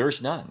it.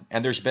 There's none.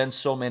 And there's been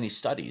so many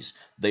studies.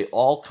 They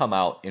all come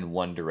out in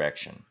one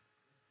direction.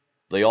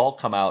 They all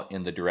come out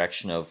in the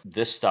direction of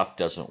this stuff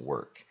doesn't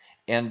work.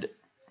 And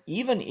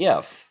even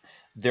if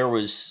there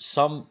was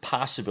some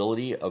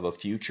possibility of a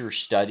future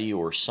study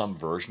or some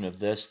version of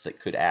this that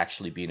could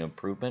actually be an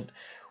improvement,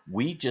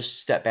 we just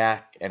step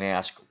back and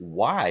ask,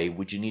 why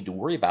would you need to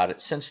worry about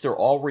it since there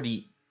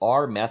already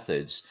are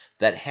methods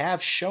that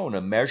have shown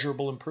a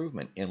measurable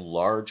improvement in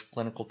large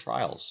clinical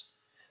trials?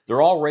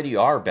 There already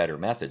are better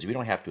methods. We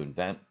don't have to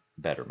invent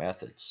better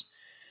methods.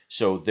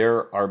 So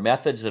there are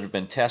methods that have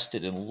been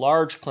tested in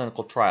large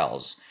clinical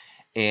trials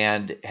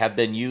and have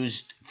been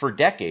used for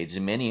decades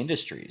in many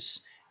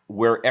industries,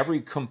 where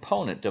every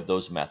component of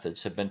those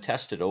methods have been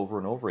tested over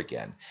and over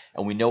again.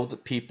 And we know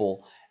that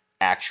people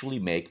actually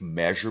make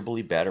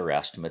measurably better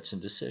estimates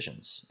and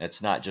decisions.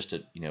 It's not just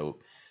a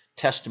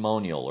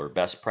testimonial or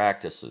best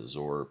practices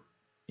or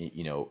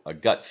a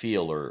gut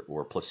feel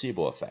or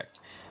placebo effect.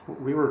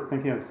 We were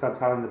thinking of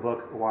subtitling the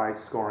book "Why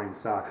Scoring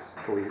Sucks,"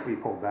 but we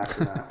pulled back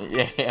from that.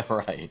 Yeah,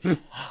 right.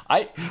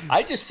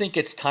 I just think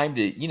it's time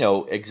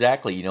to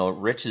exactly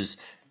Rich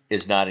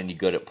is not any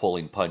good at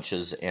pulling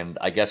punches, and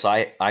I guess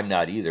I'm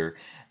not either.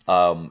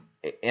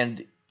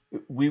 And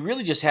we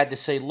really just had to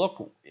say,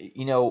 look,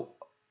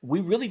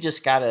 we really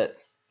just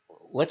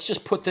let's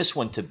just put this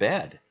one to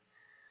bed.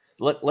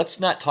 Let's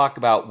not talk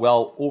about,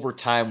 well, over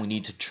time we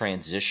need to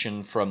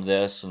transition from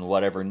this and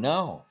whatever.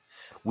 No,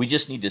 we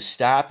just need to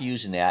stop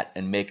using that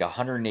and make a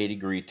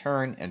 180-degree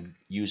turn and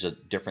use a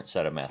different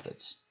set of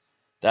methods.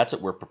 That's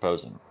what we're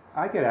proposing.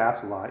 I get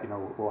asked a lot,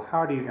 well,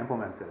 how do you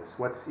implement this?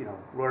 Where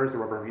does the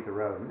rubber meet the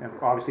road? And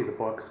obviously the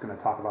book's going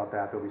to talk about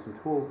that. There'll be some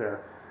tools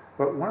there.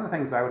 But one of the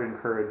things I would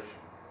encourage,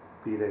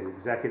 be they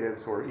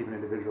executives or even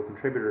individual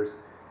contributors,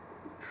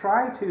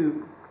 try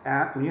to,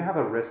 when you have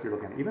a risk you're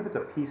looking at, even if it's a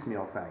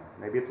piecemeal thing,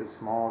 maybe it's as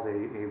small as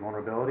a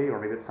vulnerability or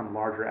maybe it's some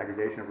larger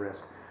aggregation of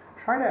risk,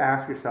 try to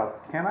ask yourself,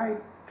 can I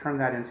turn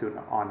that into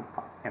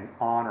an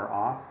on or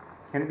off?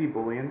 Can it be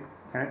Boolean?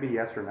 Can it be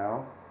yes or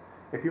no?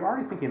 If you're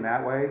already thinking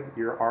that way,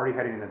 you're already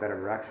heading in a better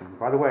direction.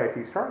 By the way, if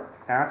you start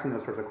asking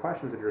those sorts of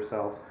questions of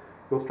yourselves,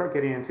 you'll start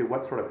getting into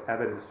what sort of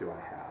evidence do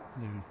I have,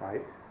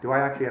 right? Do I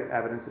actually have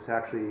evidence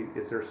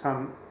is there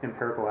some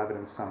empirical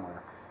evidence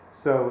somewhere?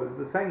 So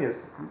the thing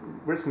is,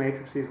 risk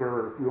matrices,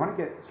 where we want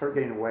to start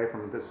getting away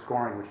from this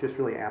scoring, which just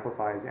really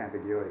amplifies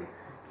ambiguity.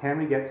 Can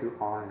we get to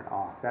on and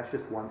off? That's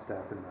just one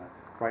step in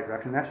the right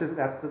direction. That's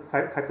the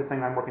type of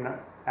thing I'm working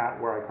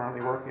at where I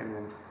currently work and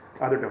in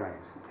other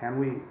domains. Can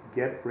we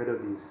get rid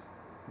of these?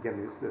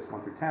 Again, this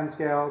 1 through 10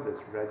 scale, this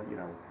red,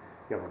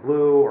 yellow,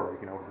 blue, or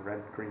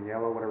red, green,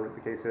 yellow, whatever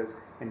the case is,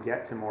 and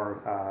get to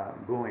more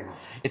Booleans.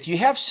 If you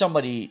have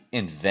somebody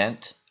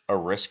invent a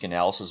risk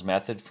analysis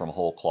method from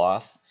whole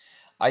cloth,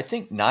 I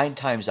think 9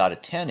 times out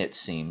of 10, it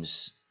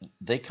seems,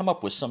 they come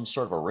up with some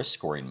sort of a risk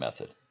scoring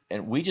method.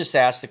 And we just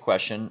ask the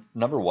question,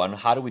 number one,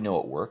 how do we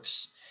know it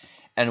works?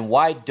 And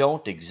why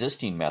don't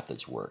existing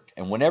methods work?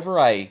 And whenever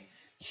I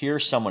hear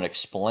someone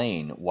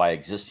explain why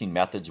existing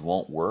methods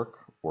won't work,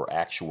 or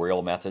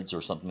actuarial methods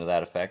or something to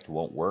that effect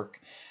won't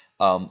work,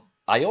 I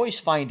always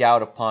find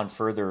out upon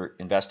further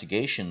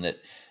investigation that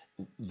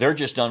they're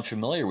just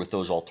unfamiliar with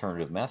those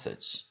alternative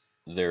methods.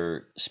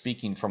 They're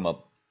speaking from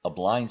a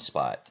blind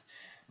spot.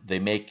 They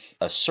make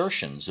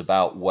assertions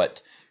about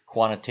what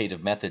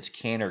quantitative methods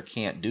can or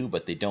can't do,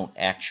 but they don't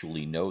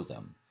actually know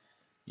them.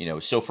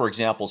 So for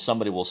example,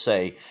 somebody will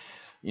say,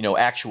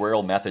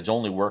 actuarial methods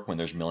only work when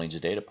there's millions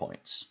of data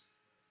points.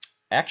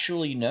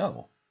 Actually,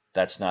 no,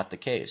 that's not the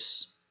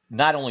case.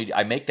 Not only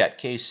I make that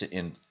case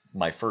in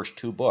my first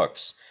 2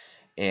 books,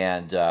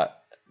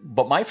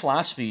 but my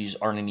philosophies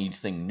aren't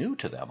anything new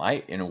to them.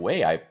 In a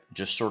way, I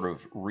just sort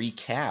of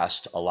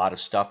recast a lot of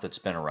stuff that's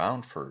been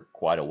around for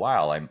quite a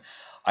while.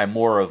 I'm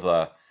more of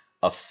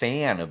a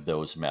fan of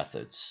those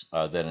methods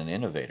than an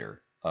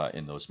innovator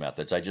in those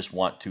methods. I just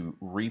want to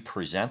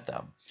represent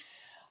them.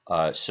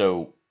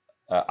 So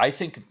I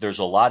think there's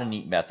a lot of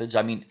neat methods.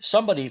 I mean,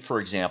 somebody, for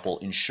example,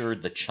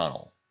 insured the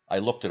Chunnel. I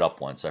looked it up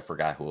once. I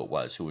forgot who it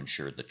was who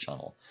insured the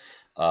Chunnel.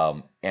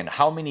 And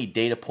how many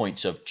data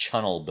points of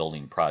Chunnel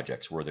building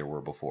projects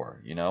were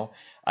before?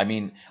 I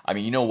mean,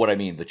 you know what I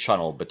mean? The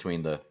Chunnel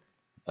between the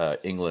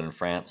England and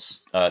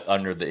France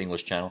under the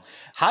English Channel.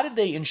 How did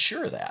they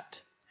insure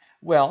that?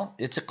 Well,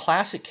 it's a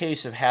classic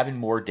case of having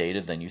more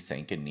data than you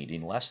think and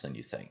needing less than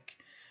you think.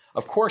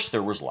 Of course,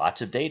 there was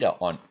lots of data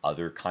on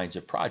other kinds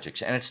of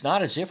projects, and it's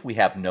not as if we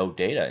have no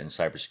data in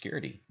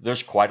cybersecurity.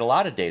 There's quite a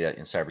lot of data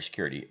in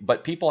cybersecurity,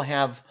 but people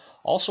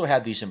also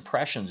have these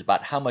impressions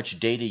about how much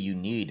data you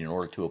need in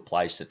order to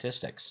apply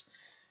statistics.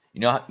 You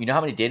know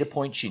how many data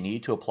points you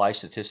need to apply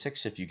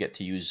statistics if you get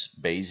to use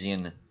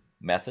Bayesian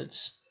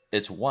methods?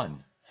 It's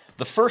 1.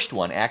 The first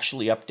one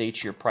actually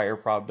updates your prior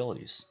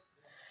probabilities.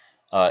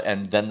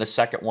 And then the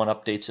second one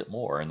updates it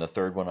more, and the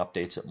third one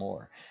updates it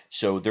more.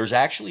 So there's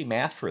actually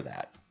math for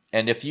that.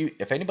 And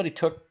if anybody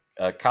took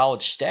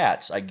college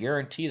stats, I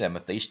guarantee them,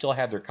 if they still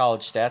have their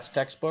college stats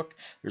textbook,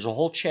 there's a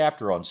whole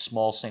chapter on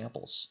small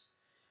samples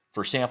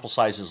for sample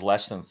sizes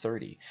less than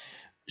 30.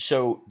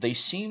 So they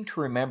seem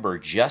to remember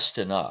just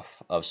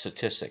enough of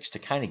statistics to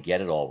kind of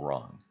get it all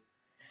wrong.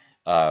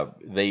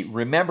 They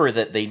remember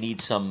that they need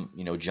some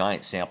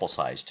giant sample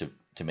size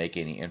to make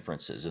any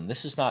inferences, and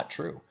this is not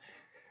true.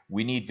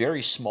 We need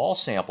very small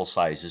sample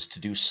sizes to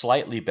do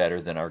slightly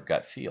better than our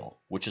gut feel,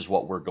 which is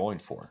what we're going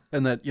for.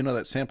 And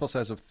that sample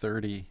size of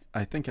 30,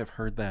 I think I've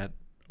heard that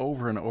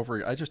over and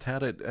over. I just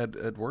had it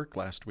at work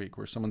last week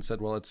where someone said,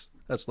 "Well,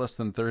 that's less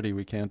than 30.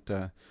 We can't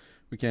do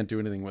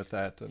anything with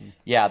that." And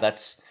yeah,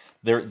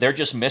 they're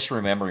just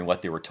misremembering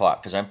what they were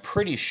taught, because I'm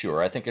pretty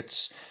sure, I think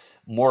it's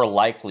more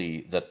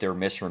likely that they're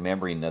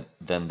misremembering that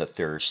than that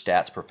their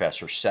stats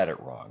professor said it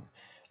wrong.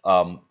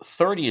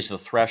 30 is the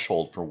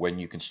threshold for when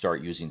you can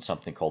start using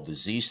something called the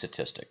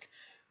z-statistic.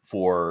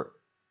 For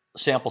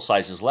sample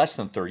sizes less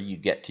than 30, you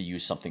get to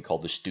use something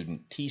called the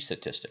student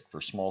t-statistic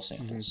for small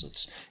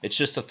samples. It's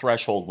just a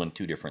threshold when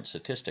two different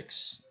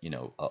statistics,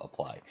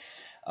 apply.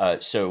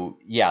 So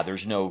yeah,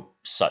 there's no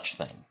such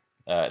thing.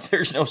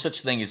 There's no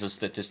such thing as a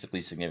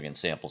statistically significant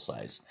sample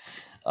size.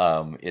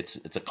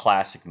 It's a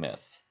classic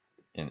myth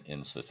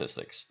in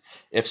statistics.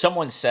 If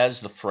someone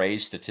says the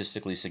phrase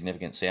statistically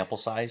significant sample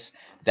size,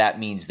 that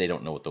means they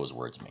don't know what those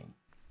words mean.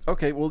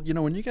 Okay, well,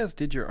 when you guys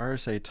did your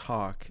RSA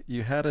talk,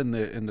 you had in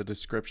the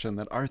description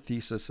that our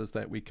thesis is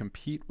that we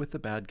compete with the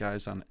bad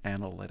guys on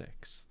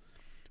analytics,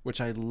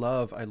 which I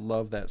love. I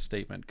love that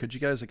statement. Could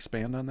you guys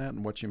expand on that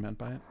and what you meant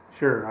by it?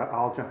 Sure,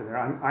 I'll jump in there.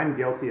 I'm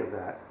guilty of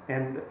that,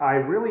 and I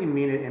really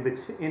mean it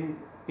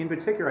in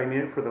particular. I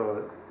mean it for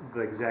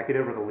the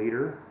executive or the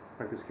leader,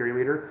 like the security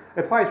leader.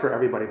 It applies for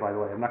everybody, by the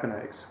way. I'm not going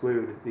to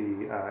exclude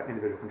the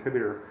individual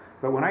contributor,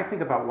 but when I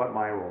think about what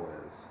my role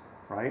is,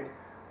 right,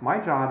 my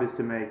job is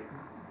to make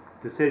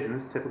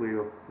decisions typically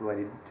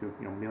related to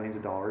millions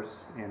of dollars,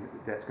 and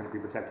that's going to be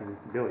protecting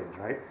billions,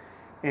 right?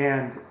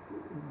 And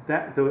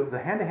that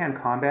the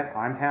hand-to-hand combat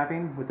I'm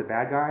having with the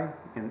bad guy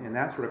in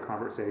that sort of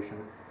conversation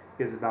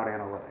is about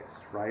analytics,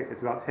 right?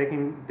 It's about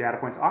taking data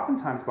points.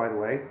 Oftentimes, by the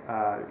way,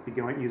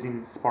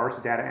 using sparse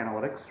data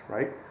analytics,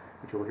 right,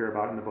 which you'll hear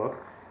about in the book,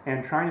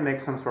 and trying to make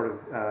some sort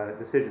of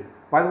decision.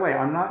 By the way,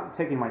 I'm not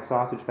taking my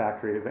sausage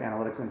factory of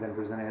analytics and then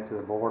presenting it to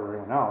the board or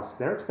anyone else.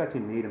 They're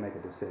expecting me to make a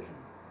decision.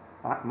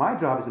 My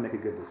job is to make a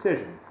good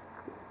decision,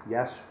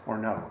 yes or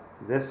no,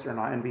 this or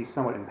not, and be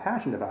somewhat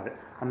impassioned about it.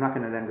 I'm not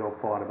going to then go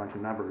pull out a bunch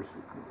of numbers,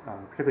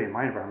 particularly in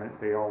my environment.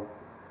 They all,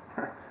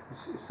 half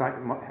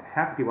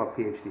the people have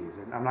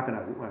PhDs, and I'm not going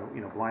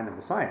to blind them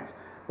to science.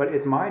 But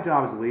it's my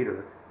job as a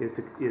leader as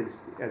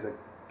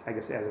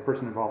a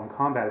person involved in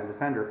combat as a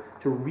defender,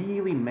 to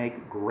really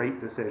make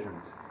great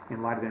decisions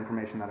in light of the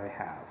information that I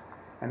have.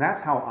 And that's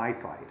how I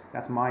fight.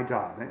 That's my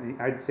job.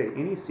 And I'd say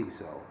any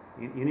CISO,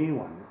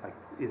 anyone,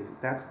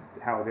 that's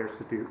how they're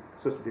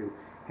supposed to do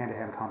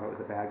hand-to-hand combat with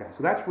the bad guy.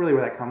 So that's really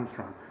where that comes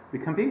from. We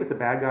compete with the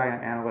bad guy on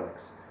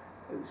analytics.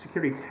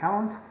 Security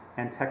talent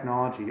and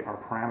technology are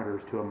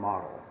parameters to a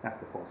model. That's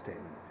the full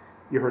statement.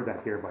 You heard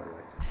that here, by the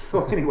way.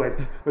 So anyways,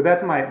 but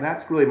that's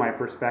really my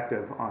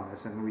perspective on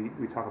this, and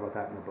we talk about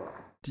that in the book.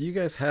 Do you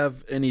guys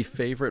have any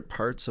favorite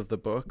parts of the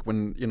book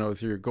when,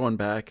 as you're going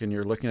back and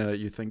you're looking at it,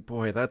 you think,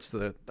 boy, that's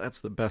the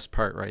best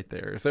part right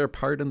there? Is there a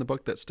part in the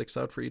book that sticks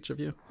out for each of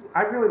you?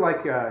 I really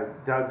like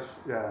Doug's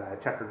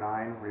chapter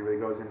 9, where he really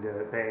goes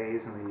into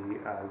Bayes, and we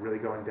really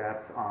go in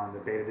depth on the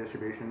beta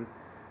distribution.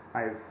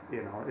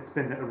 It's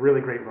been a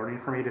really great learning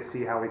for me to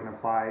see how we can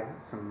apply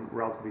some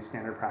relatively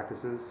standard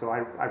practices. So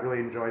I really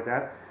enjoyed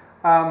that.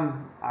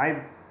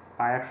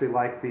 I actually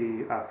like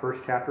the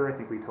first chapter. I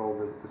think we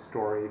told the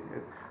story.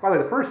 By the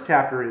way, the first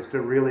chapter is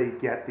to really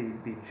get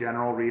the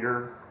general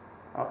reader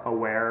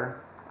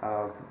aware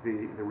of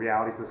the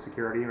realities of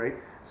security, right?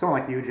 Someone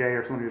like you, Jay,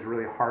 or someone who's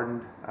really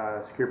hardened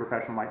security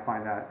professional might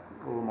find that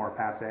a little more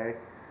passé.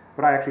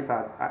 But I actually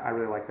thought I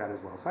really like that as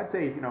well. So I'd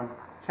say,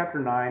 chapter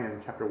 9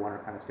 and chapter 1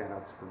 are kind of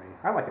standouts for me.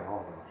 I like it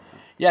all, though.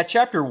 Yeah,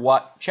 chapter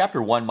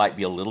 1 might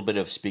be a little bit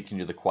of speaking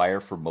to the choir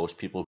for most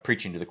people,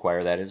 preaching to the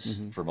choir, that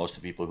is, for most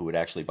of the people who would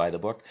actually buy the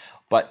book.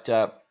 But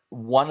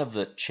one of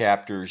the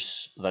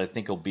chapters that I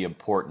think will be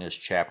important is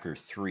chapter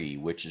 3,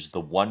 which is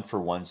the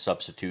one-for-one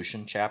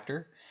substitution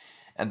chapter.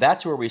 And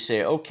that's where we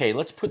say, okay,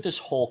 let's put this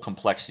whole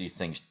complexity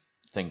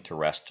thing to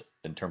rest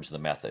in terms of the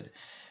method.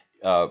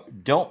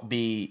 Don't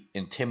be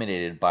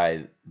intimidated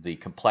by the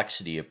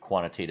complexity of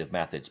quantitative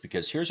methods,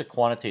 because here's a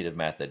quantitative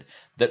method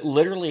that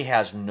literally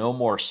has no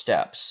more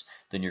steps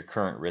than your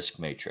current risk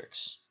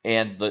matrix.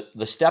 And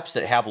the steps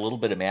that have a little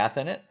bit of math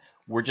in it,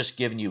 we're just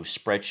giving you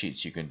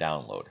spreadsheets you can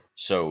download.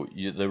 So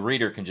the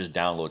reader can just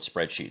download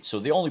spreadsheets. So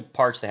the only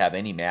parts that have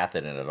any math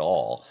in it at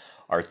all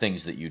are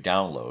things that you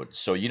download.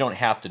 So you don't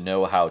have to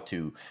know how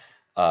to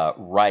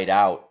write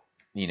out,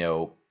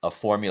 a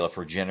formula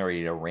for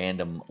generating a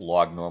random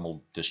log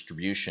normal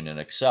distribution in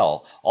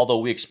Excel, although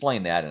we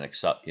explain that in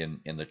Excel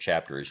in the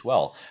chapter as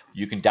well.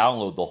 You can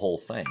download the whole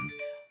thing.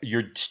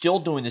 You're still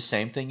doing the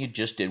same thing you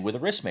just did with a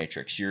risk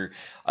matrix. You're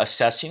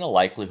assessing a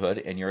likelihood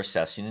and you're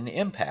assessing an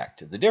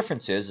impact. The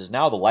difference is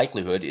now the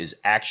likelihood is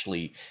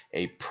actually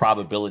a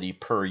probability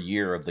per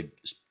year of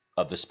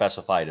the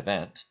specified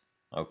event,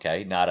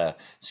 okay, not a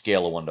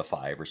scale of 1 to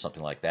 5 or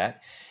something like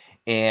that.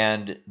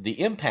 And the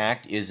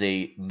impact is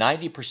a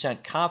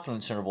 90%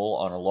 confidence interval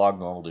on a log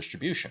normal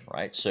distribution,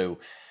 right? So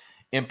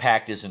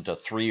impact isn't a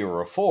 3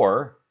 or a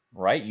 4,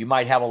 right? You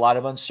might have a lot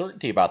of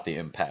uncertainty about the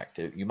impact.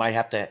 You might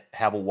have to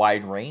have a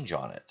wide range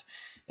on it.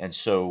 And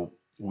so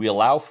we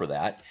allow for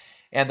that.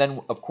 And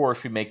then, of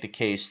course, we make the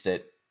case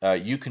that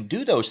you can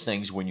do those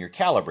things when you're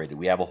calibrated.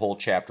 We have a whole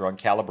chapter on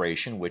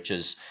calibration, which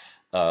is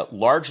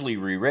largely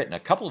rewritten. A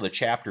couple of the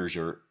chapters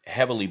are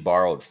heavily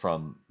borrowed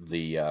from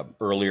the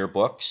earlier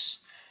books.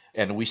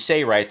 And we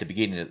say right at the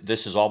beginning that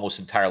this is almost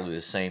entirely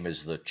the same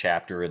as the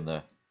chapter in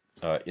the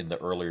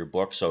earlier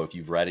book. So if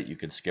you've read it, you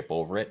can skip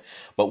over it.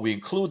 But we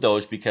include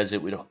those because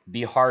it would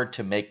be hard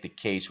to make the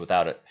case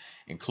without it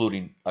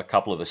including a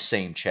couple of the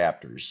same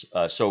chapters.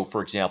 So,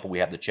 for example, we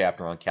have the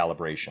chapter on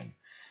calibration,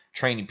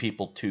 training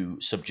people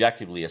to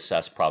subjectively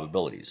assess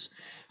probabilities.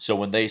 So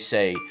when they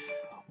say,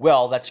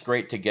 well, that's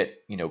great to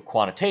get,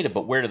 quantitative,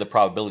 but where do the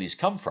probabilities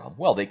come from?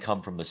 Well, they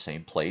come from the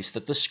same place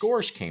that the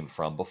scores came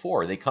from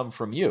before. They come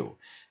from you,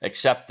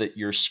 except that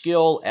your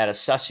skill at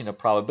assessing a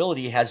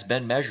probability has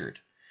been measured.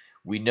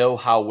 We know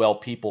how well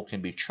people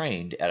can be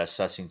trained at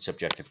assessing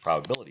subjective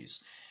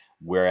probabilities.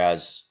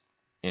 Whereas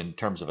in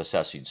terms of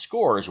assessing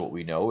scores, what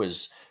we know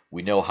is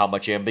we know how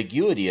much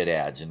ambiguity it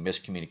adds and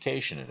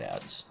miscommunication it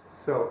adds.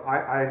 So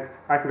I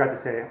forgot to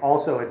say,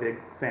 also a big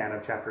fan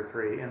of Chapter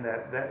 3 in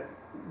that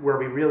where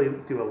we really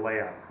do a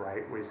layup,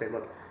 right? Where you say,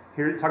 look,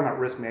 here talking about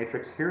risk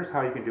matrix, here's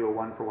how you can do a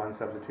one-for-one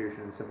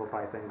substitution and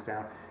simplify things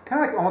down.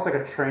 Kind of like almost like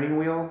a training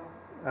wheel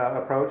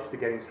approach to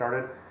getting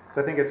started.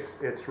 So I think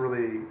it's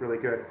really, really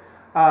good.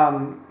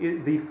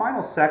 The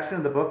final section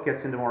of the book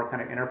gets into more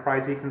kind of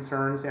enterprisey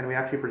concerns, and we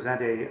actually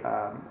present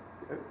a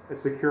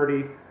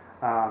security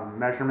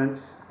measurement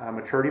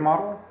maturity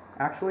model,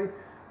 actually.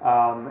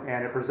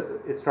 And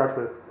it starts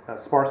with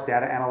sparse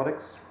data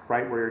analytics,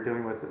 right, where you're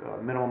dealing with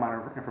a minimal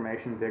amount of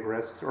information, big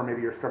risks, or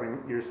maybe you're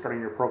starting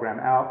your program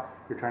out,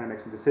 you're trying to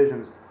make some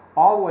decisions,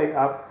 all the way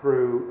up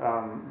through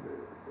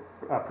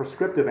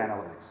prescriptive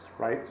analytics,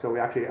 right? So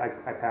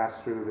I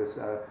passed through this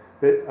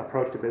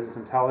approach to business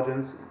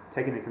intelligence,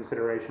 taking into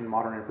consideration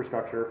modern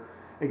infrastructure,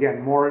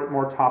 again,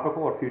 more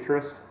topical or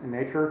futurist in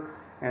nature.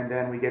 And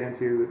then we get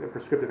into the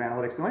prescriptive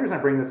analytics. The only reason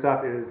I bring this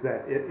up is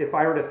that if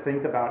I were to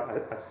think about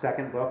a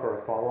second book or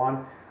a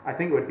follow-on, I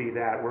think it would be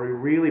that, where we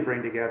really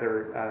bring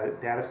together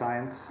data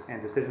science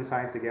and decision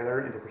science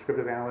together into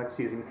prescriptive analytics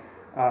using,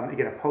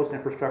 again, a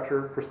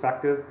post-infrastructure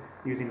perspective,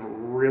 using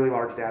really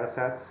large data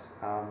sets,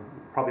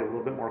 probably a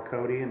little bit more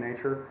codey in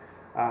nature.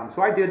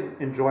 So I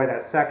did enjoy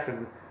that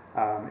section.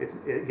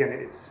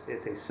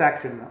 It's a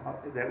section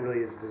that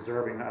really is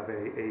deserving of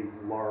a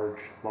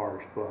large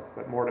book,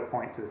 but more to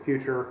point to the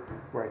future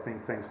where I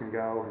think things can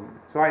go. And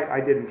so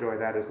I did enjoy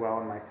that as well,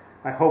 and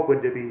my hope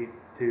would be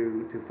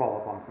to follow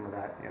up on some of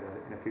that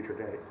in a future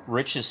date.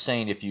 Rich is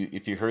saying, if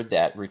you heard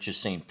that, Rich is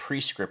saying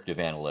prescriptive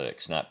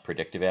analytics, not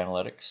predictive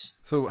analytics.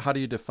 So how do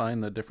you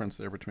define the difference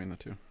there between the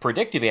two?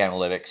 Predictive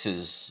analytics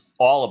is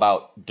all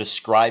about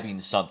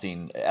describing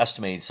something,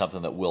 estimating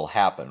something that will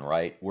happen,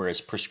 right?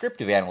 Whereas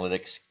prescriptive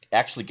analytics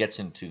actually gets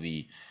into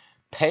the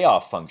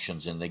payoff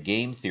functions in the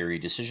game theory,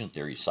 decision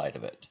theory side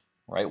of it,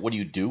 right? What do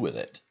you do with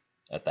it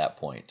at that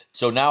point?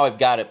 So now I've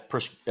got it.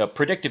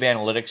 Predictive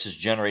analytics has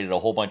generated a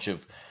whole bunch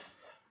of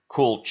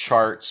cool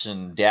charts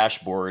and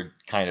dashboard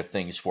kind of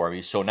things for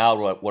me. So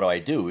now what do I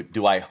do?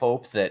 Do I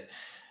hope that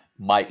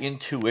my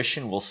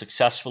intuition will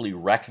successfully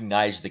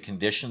recognize the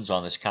conditions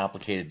on this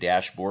complicated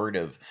dashboard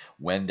of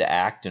when to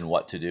act and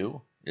what to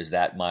do? Is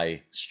that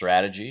my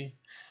strategy?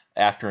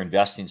 After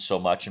investing so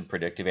much in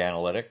predictive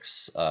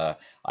analytics,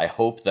 I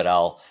hope that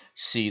I'll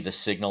see the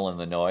signal and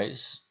the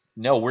noise.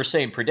 No, we're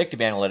saying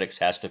predictive analytics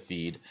has to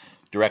feed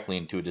directly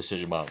into a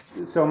decision model.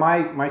 So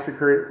my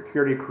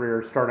security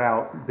career started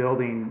out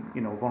building,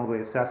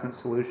 vulnerability assessment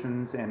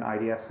solutions and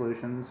IDS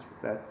solutions.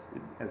 That's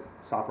as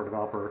a software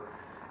developer,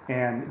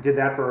 and did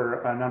that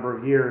for a number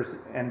of years.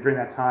 And during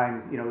that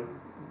time,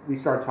 we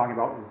started talking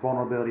about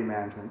vulnerability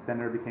management. Then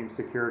there became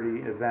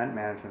security event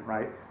management,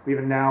 right?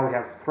 Even now we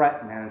have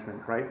threat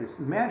management, right? This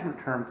management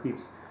term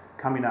keeps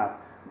coming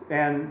up.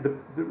 And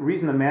the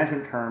reason the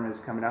management term is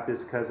coming up is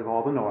because of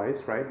all the noise,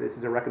 right? This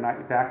is a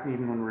recognized fact.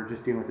 Even when we're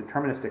just dealing with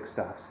deterministic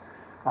stuffs,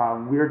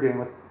 we're dealing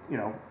with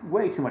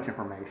way too much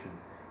information.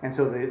 And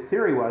so the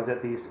theory was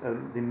that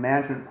the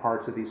management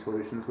parts of these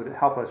solutions would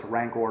help us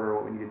rank order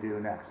what we need to do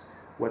next.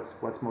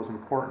 What's most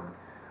important.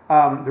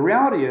 The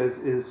reality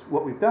is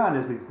what we've done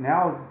is we've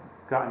now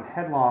gotten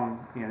head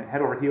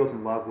over heels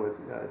in love with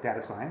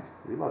data science.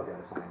 We love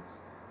data science.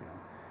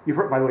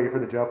 By the way, you've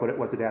heard the joke.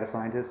 What's a data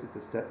scientist? It's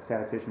a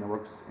statistician that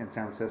works in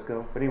San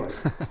Francisco. But anyway,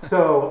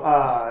 so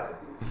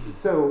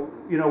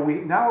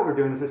now what we're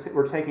doing is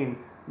we're taking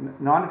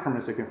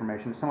non-deterministic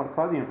information, somewhat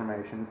fuzzy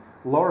information,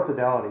 lower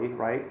fidelity,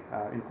 right?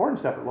 Important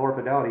stuff at lower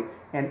fidelity,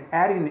 and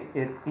adding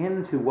it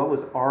into what was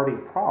already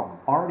a problem,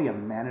 already a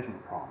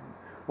management problem.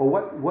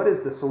 Well, what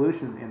is the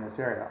solution in this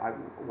area?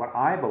 What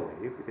I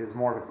believe is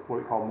more of what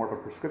we call more of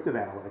a prescriptive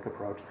analytic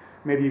approach.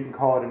 Maybe you can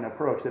call it an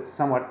approach that's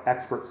somewhat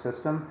expert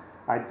system.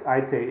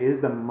 I'd say is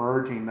the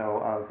merging, though,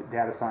 of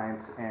data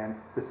science and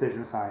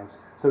decision science,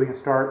 so we can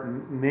start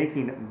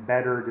making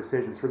better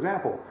decisions. For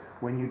example,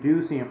 when you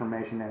do see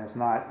information and it's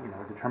not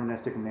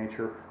deterministic in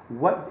nature,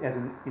 what, as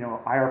in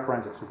IR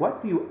forensics,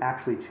 what do you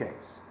actually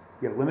chase?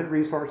 You have limited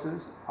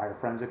resources. IR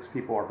forensics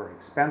people are very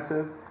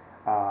expensive.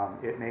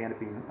 It may end up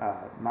being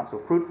not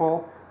so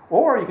fruitful.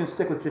 Or you can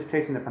stick with just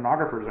chasing the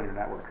pornographers on your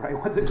network, right?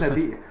 What's it going to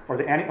be? Or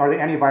the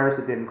antivirus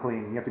that didn't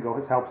clean. You have to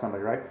go help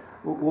somebody, right?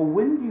 Well,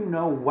 when do you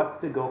know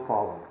what to go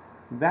follow?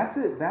 That's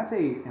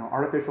a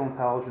artificial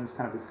intelligence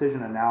kind of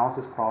decision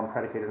analysis problem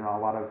predicated on a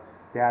lot of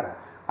data.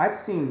 I've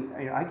seen,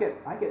 I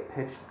get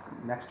pitched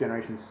next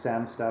generation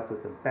SEM stuff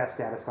with the best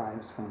data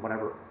science from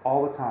whatever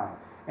all the time.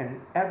 And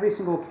in every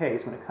single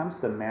case, when it comes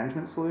to the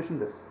management solution,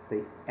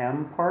 the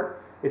M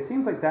part, it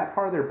seems like that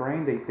part of their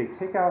brain, they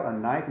take out a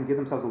knife and give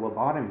themselves a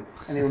lobotomy,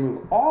 and they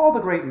remove all the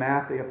great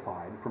math they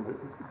applied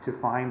to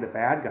find the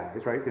bad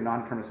guys, right, the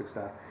non-deterministic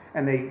stuff,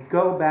 and they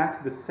go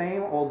back to the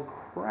same old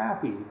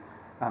crappy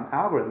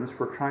algorithms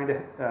for trying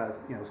to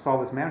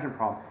solve this management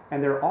problem,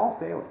 and they're all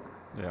failing.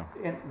 Yeah.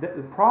 And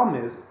the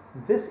problem is,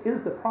 this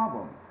is the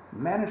problem.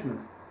 Management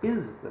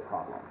is the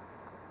problem.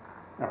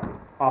 All right,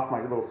 off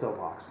my little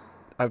soapbox.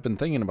 I've been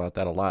thinking about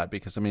that a lot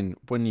because, I mean,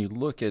 when you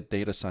look at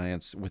data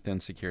science within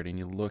security and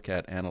you look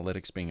at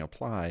analytics being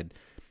applied,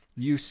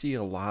 you see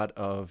a lot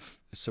of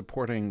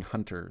supporting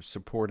hunters,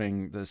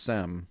 supporting the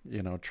SEM,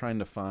 trying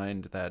to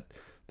find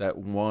that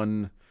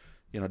one,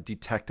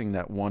 detecting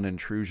that one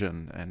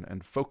intrusion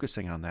and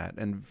focusing on that,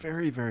 and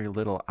very, very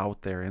little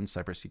out there in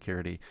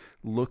cybersecurity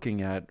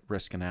looking at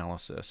risk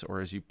analysis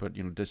or, as you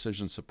put,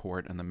 decision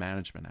support and the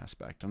management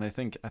aspect. And I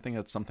think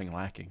that's something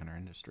lacking in our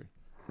industry.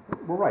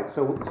 Well, right.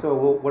 So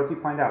what if you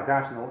find out?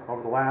 Gosh,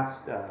 over the last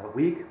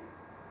week,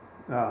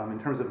 in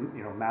terms of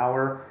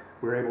malware,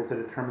 we were able to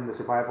determine the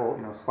survival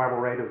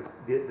rate of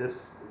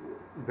this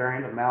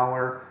variant of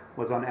malware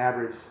was on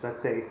average,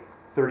 let's say,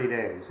 30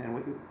 days,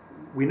 and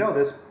we know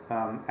this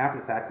after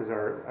the fact because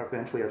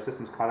eventually our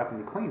systems caught up and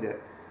we cleaned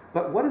it.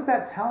 But what does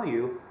that tell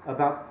you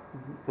about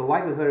the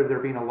likelihood of there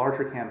being a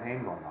larger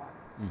campaign going on?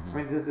 Mm-hmm.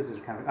 I mean, this is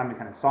kind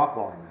of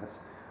softballing this,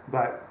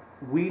 but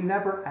we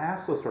never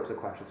ask those sorts of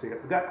questions. We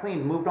got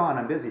cleaned, moved on,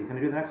 I'm busy. Can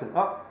I do the next one?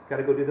 Oh, got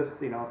to go do this,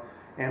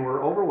 and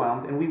we're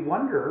overwhelmed, and we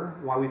wonder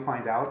why we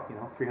find out,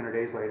 300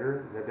 days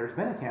later that there's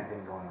been a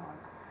campaign going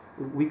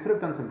on. We could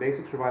have done some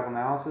basic survival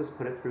analysis,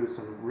 put it through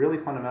some really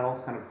fundamental,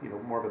 kind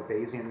of, more of a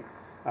Bayesian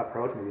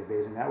approach, maybe a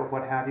Bayesian network,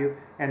 what have you,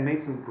 and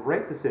made some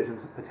great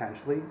decisions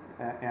potentially,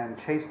 and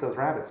chased those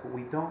rabbits. But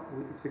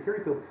the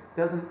security field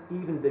doesn't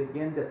even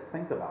begin to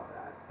think about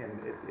that, and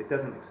it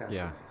doesn't make sense.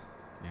 Yeah,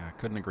 I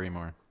couldn't agree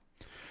more.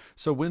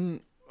 So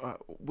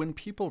when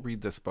people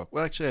read this book,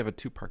 well, actually, I have a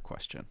two-part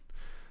question.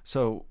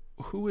 So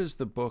who is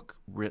the book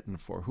written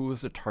for? Who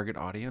is the target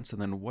audience?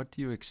 And then what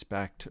do you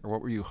expect, or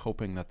what were you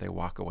hoping that they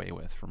walk away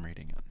with from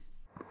reading it?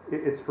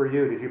 It's for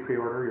you. Did you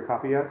pre-order your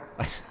copy yet?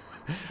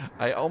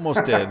 I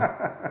almost did.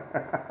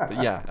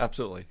 But yeah,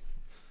 absolutely.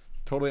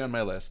 Totally on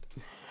my list.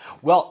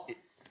 Well,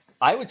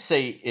 I would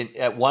say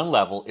at one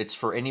level, it's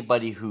for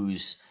anybody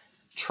who's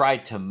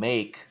tried to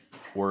make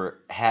or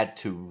had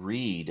to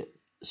read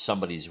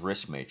somebody's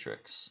risk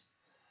matrix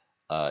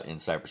in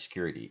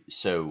cybersecurity.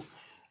 So,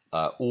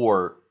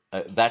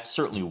 that's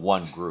certainly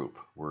one group.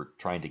 We're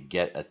trying to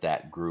get at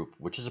that group,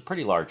 which is a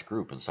pretty large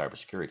group in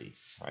cybersecurity,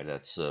 right?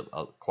 That's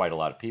quite a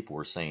lot of people.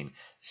 We're saying,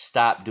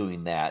 stop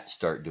doing that,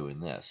 start doing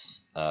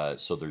this.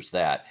 So there's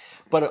that.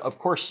 But of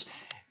course,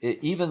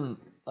 even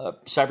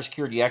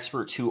cybersecurity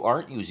experts who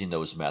aren't using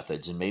those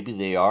methods, and maybe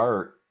they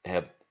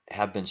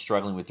have been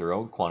struggling with their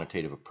own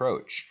quantitative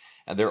approach.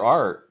 And there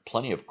are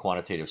plenty of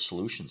quantitative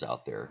solutions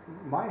out there.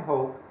 My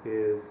hope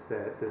is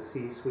that the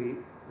C-suite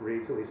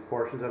reads at least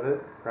portions of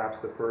it, perhaps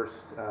the first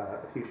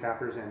few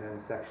chapters and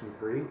then section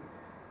 3,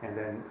 and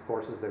then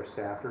forces their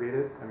staff to read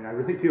it. I mean, I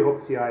really do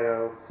hope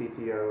CIO,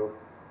 CTO,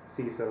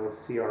 CISO,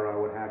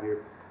 CRO, what have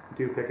you,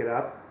 do pick it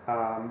up.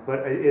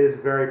 But it is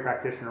very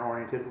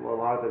practitioner-oriented. A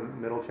lot of the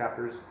middle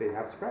chapters, they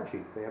have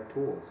spreadsheets, they have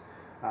tools.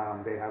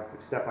 They have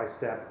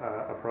step-by-step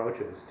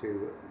approaches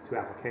to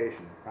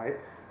application, right?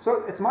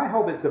 So it's my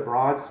hope it's a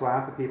broad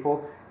swath of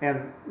people.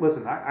 And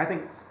listen, I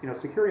think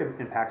security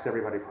impacts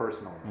everybody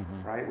personally,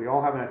 mm-hmm. right? We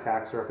all have an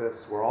attack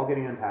surface. We're all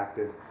getting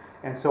impacted,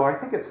 and so I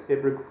think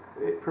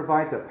it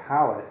provides a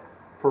palette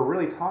for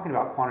really talking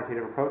about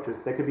quantitative approaches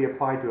that could be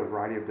applied to a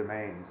variety of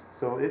domains.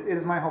 So it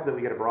is my hope that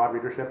we get a broad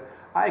readership.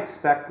 I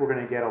expect we're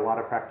going to get a lot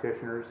of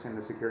practitioners in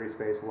the security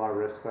space, a lot of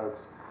risk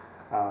folks.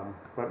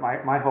 But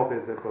my hope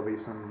is that there'll be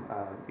some,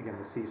 again,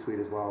 the C-suite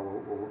as well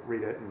will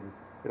read it, and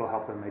it'll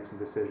help them make some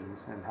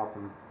decisions and help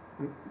them,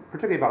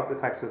 particularly about the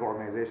types of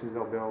organizations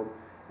they'll build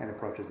and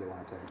approaches they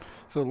want to take.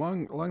 So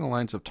along the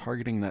lines of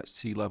targeting that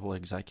C-level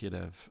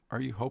executive, are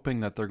you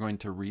hoping that they're going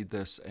to read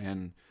this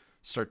and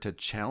start to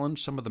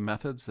challenge some of the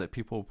methods that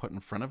people put in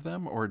front of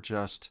them, or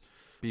just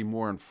be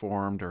more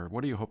informed, or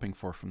what are you hoping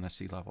for from the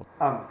C-level?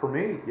 For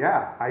me,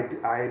 yeah,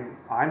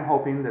 I'm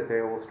hoping that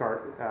they will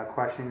start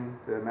questioning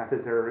the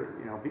methods that are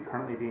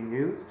currently being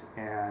used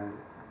and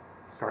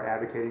start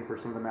advocating for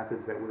some of the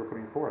methods that we're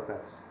putting forth.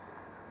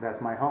 That's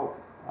my hope.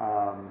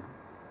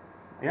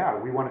 Yeah,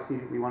 we want to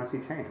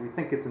see change. We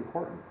think it's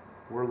important.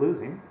 We're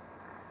losing.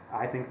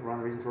 I think one of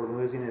the reasons we're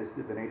losing is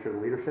the nature of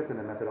the leadership and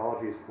the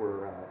methodologies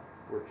we're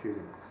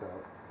choosing. So,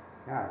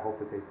 yeah, I hope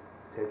that they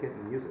take it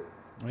and use it.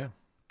 Yeah,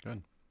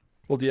 good.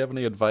 Well, do you have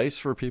any advice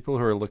for people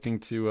who are looking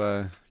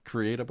to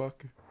create a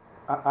book?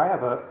 I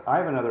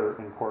have another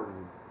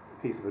important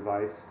piece of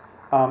advice.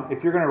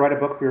 If you're going to write a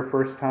book for your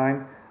first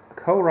time,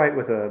 co-write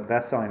with a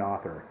best-selling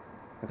author.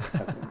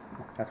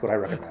 That's what I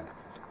recommend.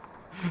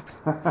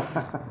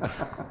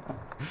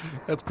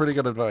 That's pretty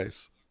good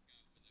advice.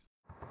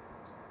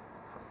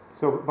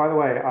 So, by the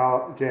way,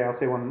 Jay, I'll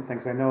say one thing,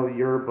 because I know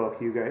your book,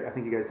 I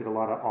think you guys did a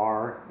lot of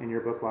R in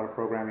your book, a lot of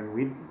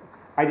programming.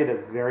 I did a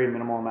very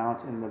minimal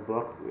amount in the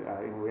book.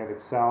 We have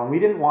Excel, and we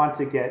didn't want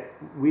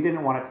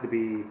it to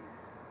be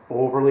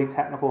overly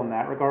technical in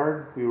that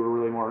regard. We were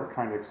really more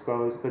trying to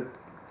expose, but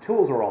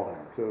tools are all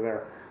there, so they're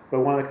there. But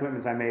one of the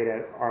commitments I made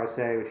at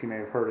RSA, which you may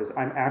have heard, is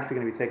I'm actually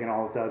going to be taking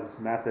all of Doug's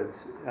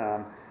methods,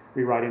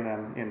 rewriting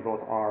them in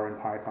both R and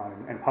Python,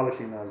 and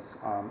publishing those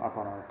up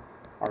on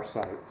our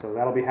site. So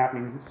that'll be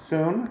happening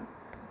soon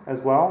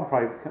as well.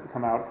 Probably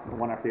come out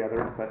one after the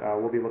other, but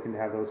we'll be looking to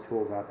have those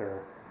tools out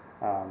there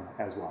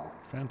as well.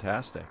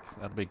 Fantastic.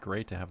 That'll be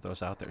great to have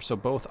those out there. So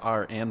both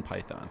R and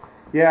Python.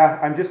 Yeah,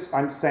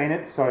 I'm saying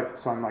it, so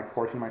I'm like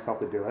forcing myself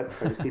to do it.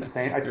 So I just keep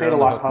saying it. I say it a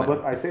lot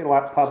public. I say it a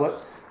lot public.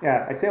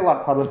 Yeah, I say it a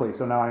lot publicly,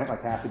 so now I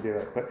like have to do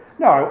it. But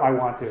no, I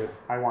want to do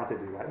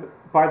that.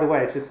 But by the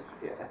way, it's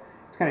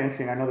kind of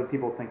interesting. I know that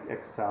people think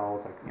Excel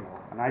is like,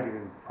 and I've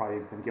even probably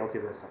been guilty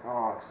of this. Like,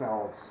 oh,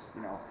 Excel,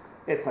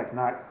 it's like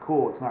not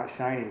cool. It's not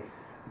shiny.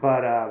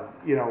 But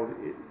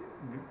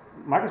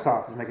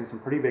Microsoft is making some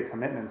pretty big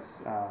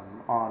commitments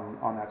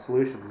on that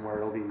solution, where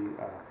it'll be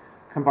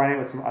combining it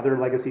with some other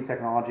legacy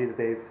technology that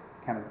they've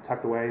kind of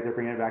tucked away. They're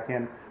bringing it back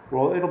in.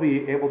 Well, it'll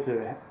be able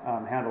to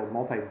handle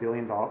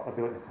billion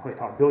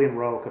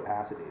row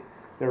capacity.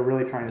 They're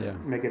really trying to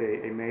make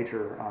it a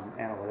major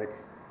analytic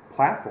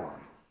platform.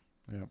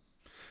 Yeah.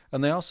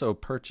 And they also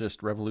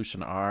purchased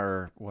Revolution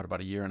R,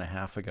 about a year and a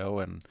half ago,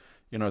 and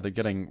they're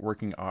getting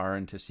working R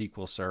into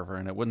SQL Server,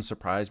 and it wouldn't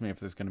surprise me if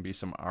there's going to be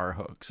some R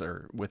hooks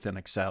or within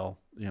Excel,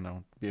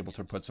 be able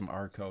to put some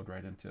R code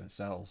right into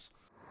cells.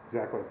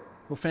 Exactly.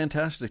 Well,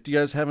 fantastic. Do you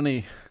guys have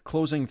any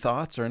closing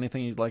thoughts or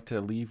anything you'd like to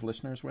leave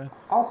listeners with?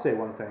 I'll say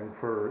one thing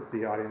for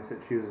the audience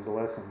that chooses to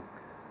listen.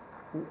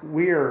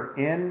 We are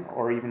in,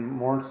 or even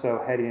more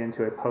so, heading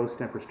into a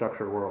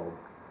post-infrastructure world,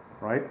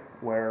 right?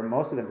 Where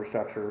most of the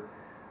infrastructure,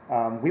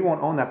 we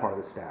won't own that part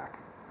of the stack.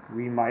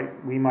 We might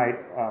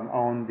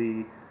own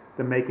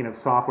the making of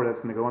software that's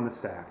going to go in the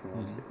stack,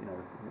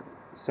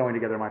 sewing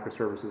together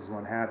microservices and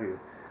what have you.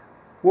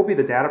 We'll be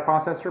the data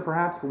processor,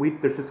 perhaps, but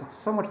there's just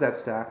so much of that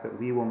stack that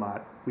we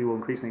will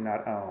increasingly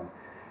not own.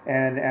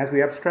 And as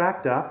we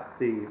abstract up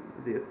the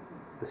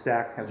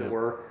stack, as it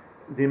were,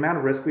 the amount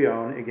of risk we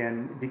own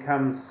again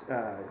becomes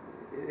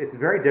it's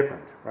very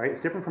different, right?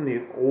 It's different from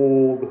the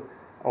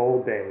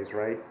old days,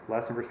 right?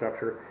 Less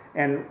infrastructure,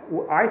 and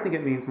I think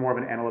it means more of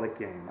an analytic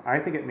game. I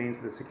think it means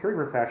the security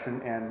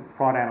profession and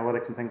fraud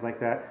analytics and things like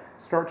that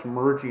starts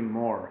merging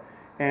more.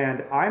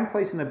 And I'm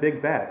placing a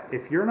big bet.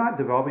 If you're not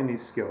developing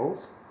these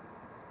skills,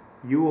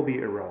 you will be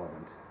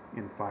irrelevant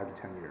in 5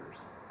 to 10 years.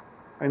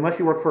 Unless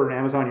you work for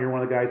Amazon, you're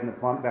one of the guys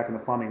back in the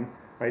plumbing,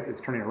 right? It's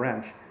turning a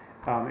wrench.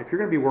 If you're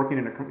going to be working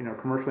in a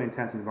commercially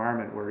intense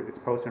environment where it's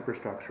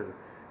post-infrastructure,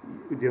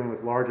 dealing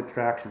with large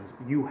abstractions,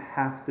 you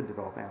have to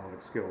develop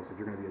analytic skills if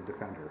you're going to be a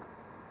defender.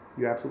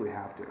 You absolutely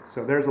have to.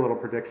 So there's a little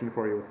prediction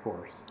for you with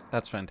Force.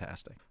 That's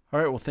fantastic. All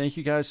right. Well, thank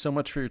you guys so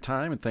much for your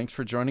time, and thanks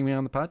for joining me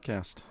on the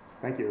podcast.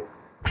 Thank you.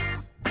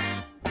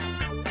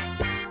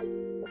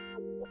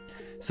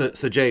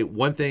 So Jay,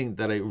 one thing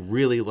that I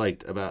really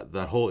liked about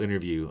that whole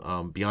interview,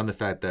 beyond the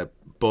fact that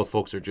both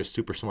folks are just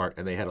super smart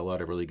and they had a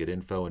lot of really good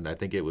info, and I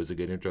think it was a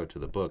good intro to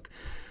the book.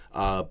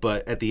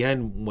 But at the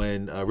end,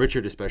 when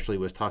Richard especially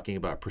was talking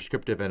about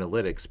prescriptive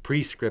analytics,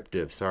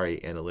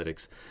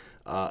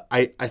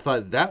 I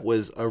thought that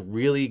was a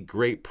really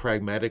great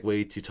pragmatic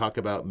way to talk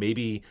about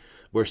maybe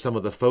where some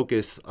of the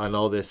focus on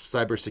all this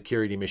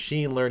cybersecurity,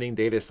 machine learning,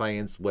 data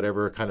science,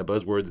 whatever kind of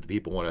buzzwords that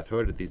people want to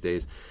throw at it these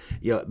days,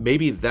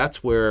 maybe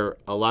that's where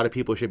a lot of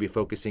people should be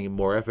focusing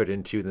more effort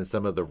into than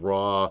some of the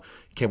raw,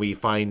 can we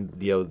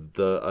find a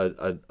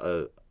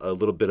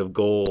little bit of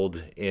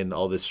gold in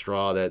all this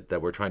straw that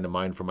we're trying to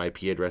mine from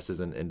IP addresses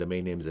and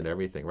domain names and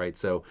everything, right?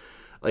 So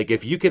like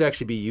if you could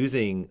actually be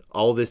using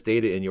all this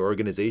data in your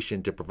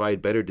organization to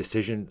provide better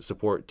decision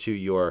support to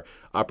your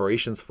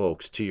operations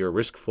folks, to your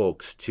risk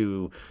folks,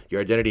 to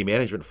your identity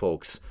management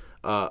folks,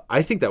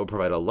 I think that would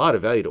provide a lot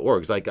of value to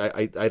orgs. Like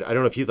I don't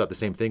know if you thought the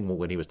same thing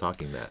when he was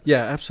talking that.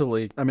 Yeah,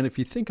 absolutely. I mean, if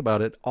you think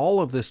about it, all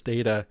of this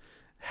data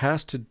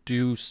has to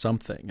do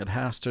something. It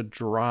has to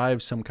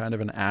drive some kind of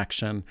an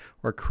action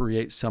or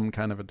create some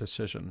kind of a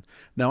decision.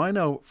 Now, I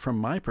know from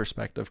my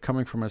perspective,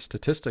 coming from a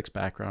statistics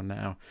background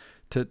now,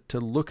 to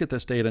look at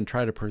this data and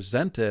try to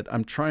present it,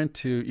 I'm trying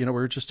to, we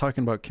were just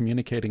talking about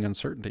communicating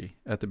uncertainty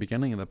at the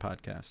beginning of the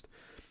podcast.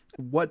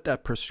 What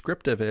that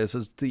prescriptive is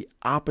the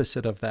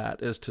opposite of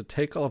that, is to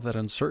take all of that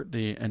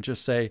uncertainty and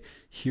just say,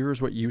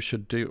 here's what you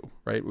should do,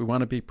 right? We want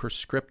to be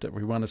prescriptive.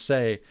 We want to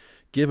say,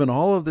 given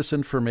all of this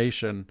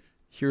information,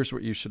 here's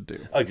what you should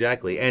do.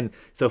 Exactly. And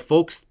so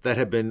folks that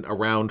have been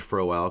around for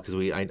a while, because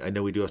I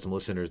know we do have some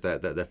listeners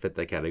that fit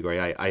that category.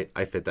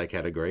 I fit that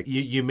category.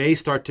 You may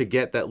start to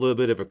get that little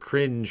bit of a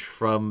cringe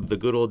from the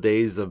good old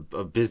days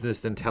of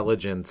business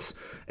intelligence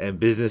and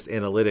business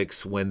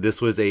analytics when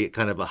this was a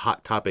kind of a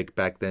hot topic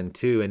back then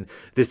too. And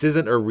this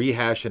isn't a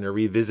rehash and a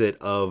revisit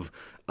of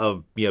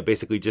of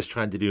basically just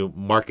trying to do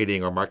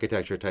marketing or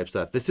architecture type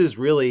stuff. This is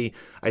really,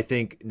 I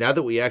think, now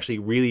that we actually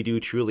really do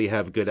truly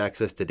have good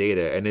access to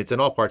data, and it's in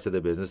all parts of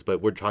the business,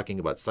 but we're talking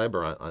about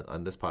cyber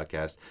on this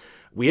podcast.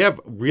 We have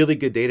really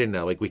good data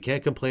now. Like, we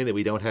can't complain that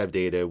we don't have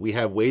data. We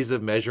have ways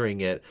of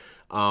measuring it.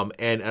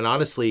 And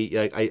honestly,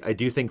 I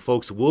do think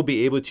folks will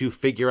be able to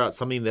figure out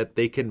something that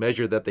they can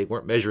measure that they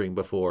weren't measuring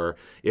before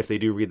if they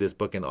do read this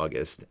book in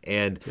August.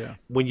 And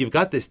when you've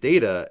got this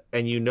data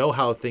and you know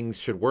how things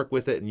should work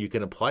with it and you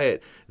can apply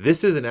it,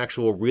 this is an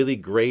actual really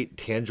great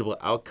tangible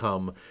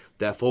outcome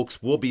that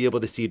folks will be able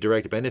to see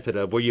direct benefit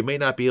of, where you may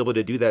not be able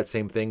to do that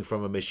same thing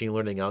from a machine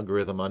learning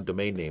algorithm on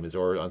domain names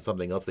or on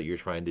something else that you're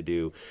trying to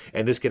do.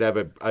 And this could have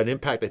an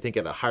impact, I think,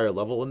 at a higher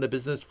level in the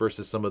business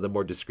versus some of the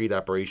more discrete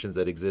operations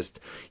that exist,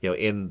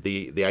 in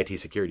the IT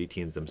security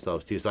teams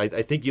themselves too. So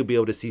I think you'll be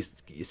able to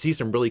see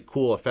some really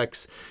cool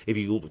effects if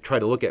you try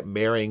to look at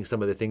marrying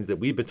some of the things that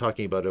we've been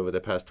talking about over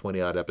the past 20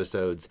 odd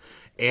episodes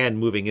and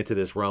moving into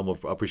this realm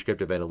of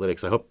prescriptive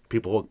analytics. I hope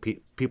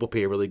people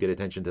pay a really good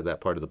attention to that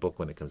part of the book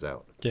when it comes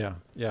out.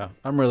 Yeah.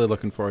 I'm really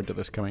looking forward to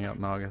this coming out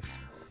in August.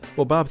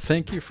 Well, Bob,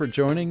 thank you for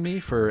joining me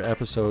for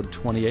episode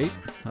 28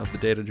 of the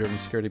Data Driven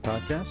Security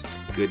Podcast.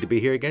 Good to be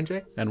here again,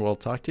 Jay. And we'll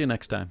talk to you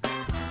next time.